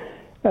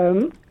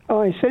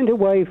 I sent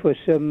away for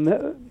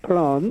some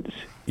plants.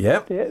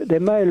 Yep.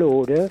 They're mail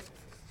order.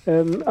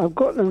 I've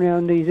got them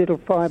around these little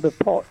fibre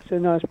pots,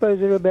 and I suppose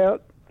they're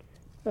about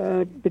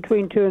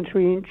between 2 and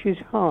 3 inches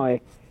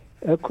high.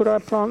 Could I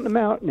plant them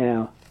out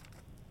now?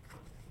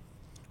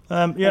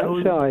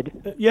 Outside?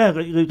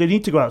 They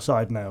need to go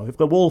outside now. If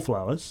they're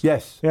wallflowers.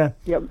 Yes. Yeah.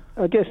 Yep.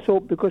 I just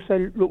thought because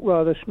they look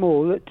rather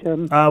small that...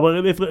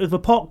 well, if they're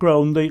pot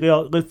grown,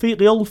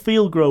 the old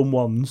field grown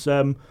ones,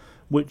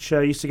 which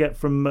I used to get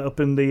from up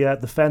in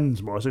the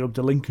Fens more, as I go up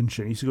to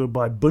Lincolnshire, I used to go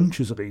buy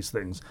bunches of these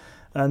things.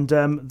 And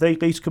they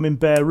used to come in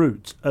bare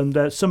root.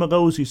 And some of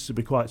those used to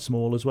be quite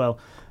small as well.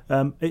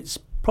 It's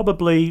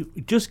probably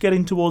just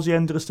getting towards the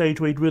end of the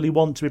stage where you'd really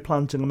want to be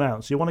planting them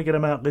out. So you want to get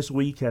them out this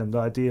weekend,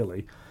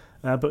 ideally.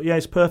 But yeah,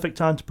 it's perfect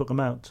time to put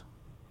them out.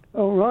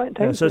 All right,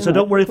 thanks. So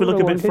don't worry if we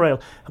look a bit frail.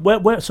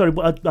 Sorry,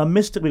 I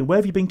missed it. Where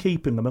have you been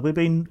keeping them? Have they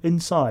been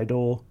inside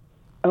or?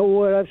 Oh,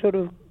 well, I've sort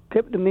of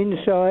kept them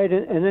inside,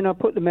 and then I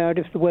put them out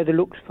if the weather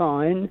looks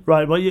fine.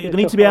 Right. Well, you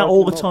need to be out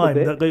all the time.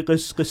 They're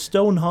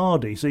stone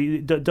hardy, so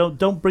you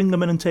don't bring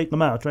them in and take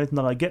them out or anything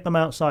like that. Get them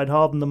outside,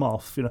 harden them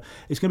off.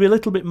 It's going to be a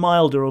little bit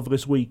milder over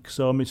this week,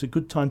 so it's a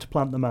good time to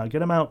plant them out. Get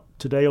them out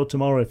today or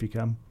tomorrow if you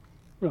can.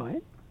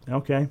 Right.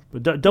 Okay,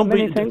 but don't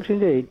Many be. Thanks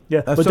indeed.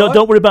 Yeah, but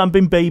don't worry about them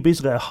being babies.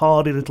 They're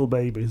hardy little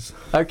babies.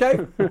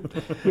 Okay.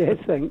 Yes,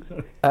 thanks.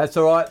 That's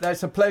all right.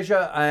 That's a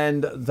pleasure,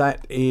 and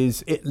that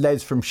is it.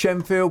 Les from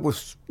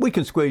Shenfield. We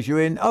can squeeze you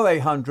in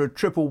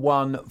 0800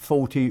 111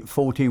 40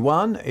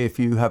 41 if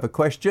you have a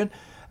question.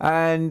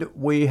 And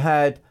we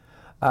had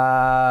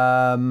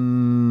Ian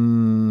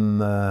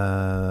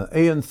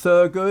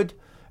Thurgood.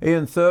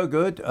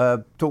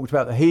 Talked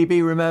about the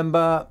Hebe.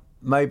 Remember.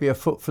 Maybe a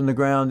foot from the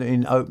ground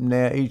in open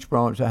air. Each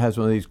branch that has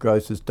one of these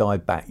growths has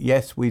died back.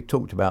 Yes, we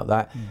talked about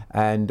that,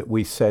 and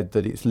we said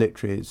that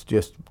it's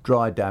just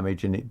dry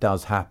damage, and it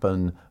does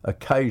happen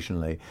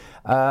occasionally.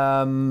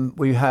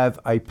 We have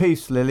a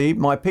peace lily.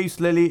 My peace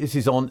lily. This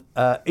is on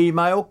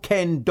email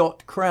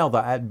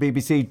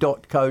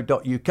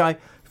ken.crowther@bbc.co.uk.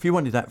 If you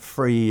wanted that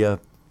free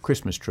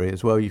Christmas tree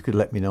as well, you could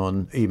let me know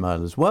on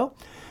email as well.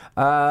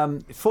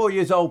 4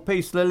 years old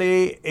peace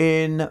lily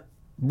in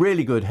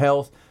really good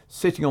health.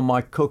 Sitting on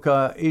my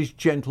cooker. Is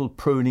gentle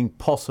pruning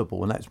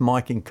possible? And that's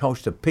Mike in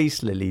Colchester.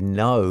 Peace lily,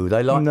 no. They're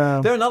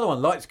another one,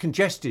 likes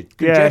congestion.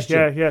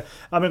 Yeah.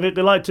 I mean,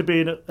 they like to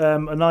be in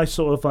a nice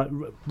sort of like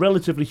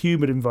relatively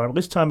humid environment.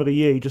 This time of the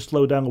year, you just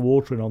slow down the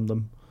watering on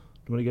them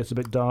when it gets a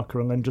bit darker,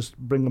 and then just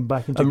bring them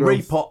back into growth.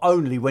 And repot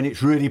only when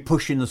it's really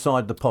pushing the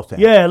side of the pot out.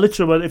 Yeah,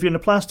 literally. If you're in a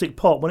plastic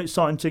pot, when it's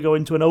starting to go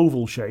into an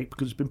oval shape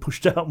because it's been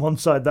pushed out on one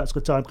side, that's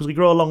the time, because they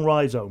grow along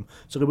rhizome,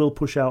 so they will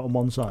push out on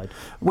one side.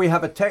 We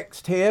have a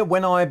text here.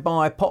 When I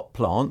buy pot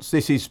plants,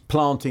 this is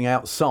planting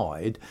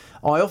outside,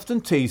 I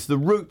often tease the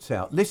roots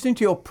out. Listening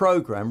to your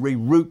programme,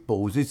 root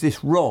balls, is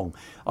this wrong?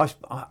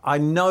 I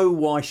know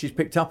why she's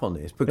picked up on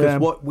this, because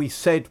what we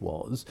said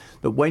was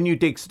that when you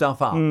dig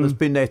stuff up that's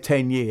been there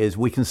 10 years,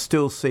 we can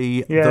still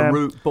see the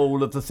root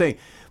ball of the thing.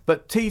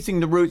 But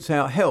teasing the roots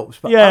out helps.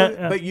 But,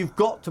 but you've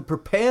got to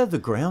prepare the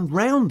ground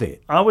round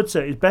it. I would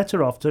say it's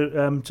better off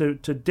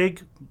to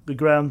dig the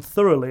ground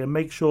thoroughly and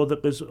make sure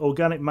that there's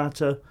organic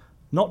matter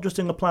not just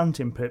in the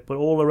planting pit, but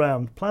all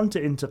around. Plant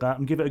it into that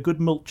and give it a good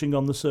mulching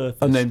on the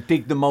surface. And then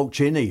dig the mulch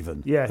in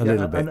even a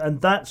little bit.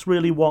 And that's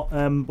really what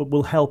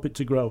will help it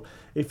to grow.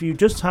 If you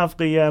just have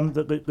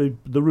the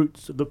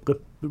roots, the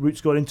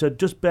roots going into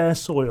just bare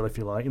soil, if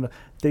you like,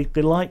 they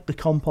like the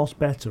compost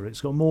better. It's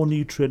got more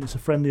nutrient. It's a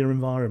friendlier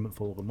environment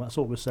for them. That's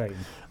what we're saying.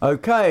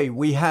 Okay,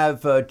 we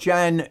have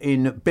Jan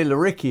in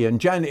Billericay,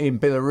 and Jan in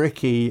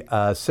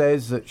Billericay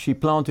says that she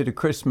planted a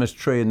Christmas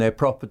tree in their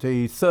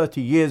property 30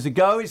 years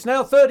ago. It's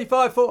now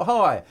 35 foot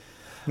high.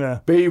 Yeah.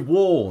 Be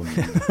warned.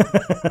 They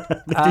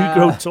do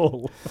grow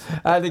tall.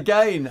 And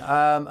again,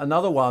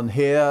 another one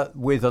here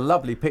with a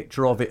lovely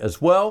picture of it as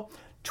well.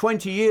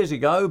 20 years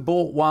ago,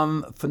 bought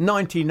one for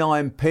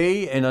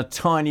 99p in a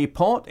tiny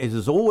pot. It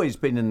has always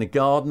been in the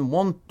garden,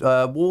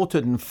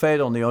 watered and fed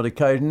on the odd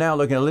occasion, now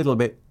looking a little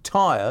bit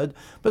tired,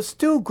 but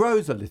still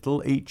grows a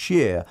little each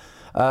year.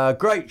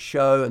 Great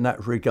show, and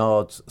that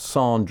regards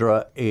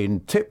Sandra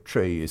in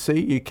Tiptree. You see,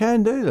 you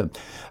can do them.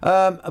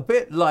 A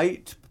bit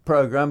late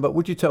programme, but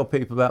would you tell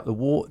people about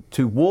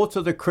to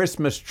water the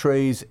Christmas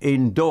trees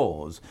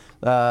indoors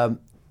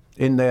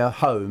in their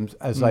homes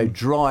as they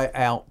dry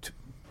out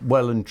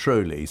well and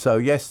truly? So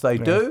yes, they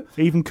do.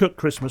 Even cooked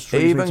Christmas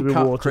trees need to be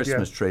watered.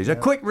 Christmas trees. A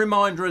quick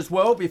reminder as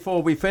well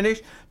before we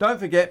finish. Don't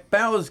forget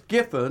Bowers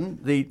Giffen,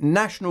 the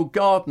National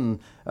Garden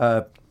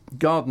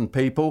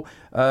people.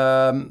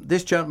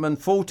 This gentleman,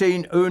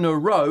 14 Una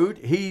Road.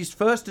 He's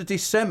 1st of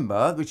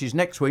December, which is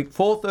next week,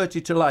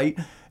 4:30 till 8.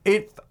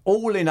 It's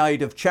all in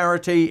aid of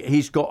charity.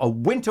 He's got a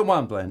winter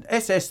wonderland,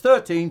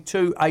 SS13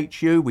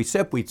 2HU. We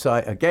said we'd say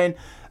it again.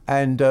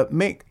 And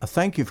Mick,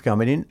 thank you for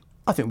coming in.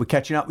 I think we're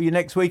catching up with you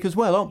next week as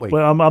well, aren't we?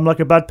 Well, I'm like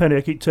a bad penny.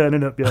 I keep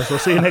turning up, so I'll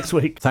see you next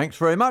week. Thanks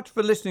very much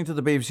for listening to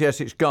the BBC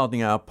Essex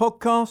Gardening Hour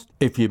podcast.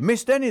 If you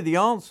missed any of the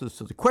answers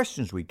to the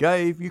questions we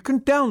gave, you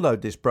can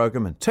download this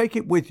programme and take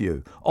it with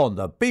you on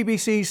the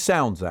BBC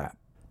Sounds app.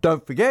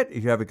 Don't forget,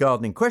 if you have a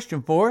gardening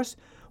question for us,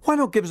 why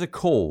not give us a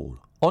call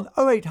on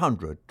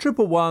 0800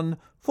 111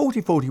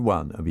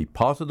 4041 and be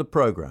part of the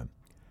programme.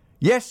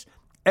 Yes,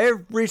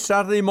 every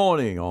Saturday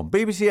morning on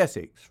BBC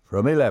Essex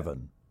from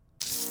 11.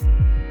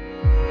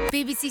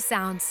 BBC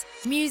Sounds.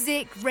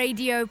 Music,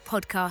 radio,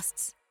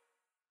 podcasts.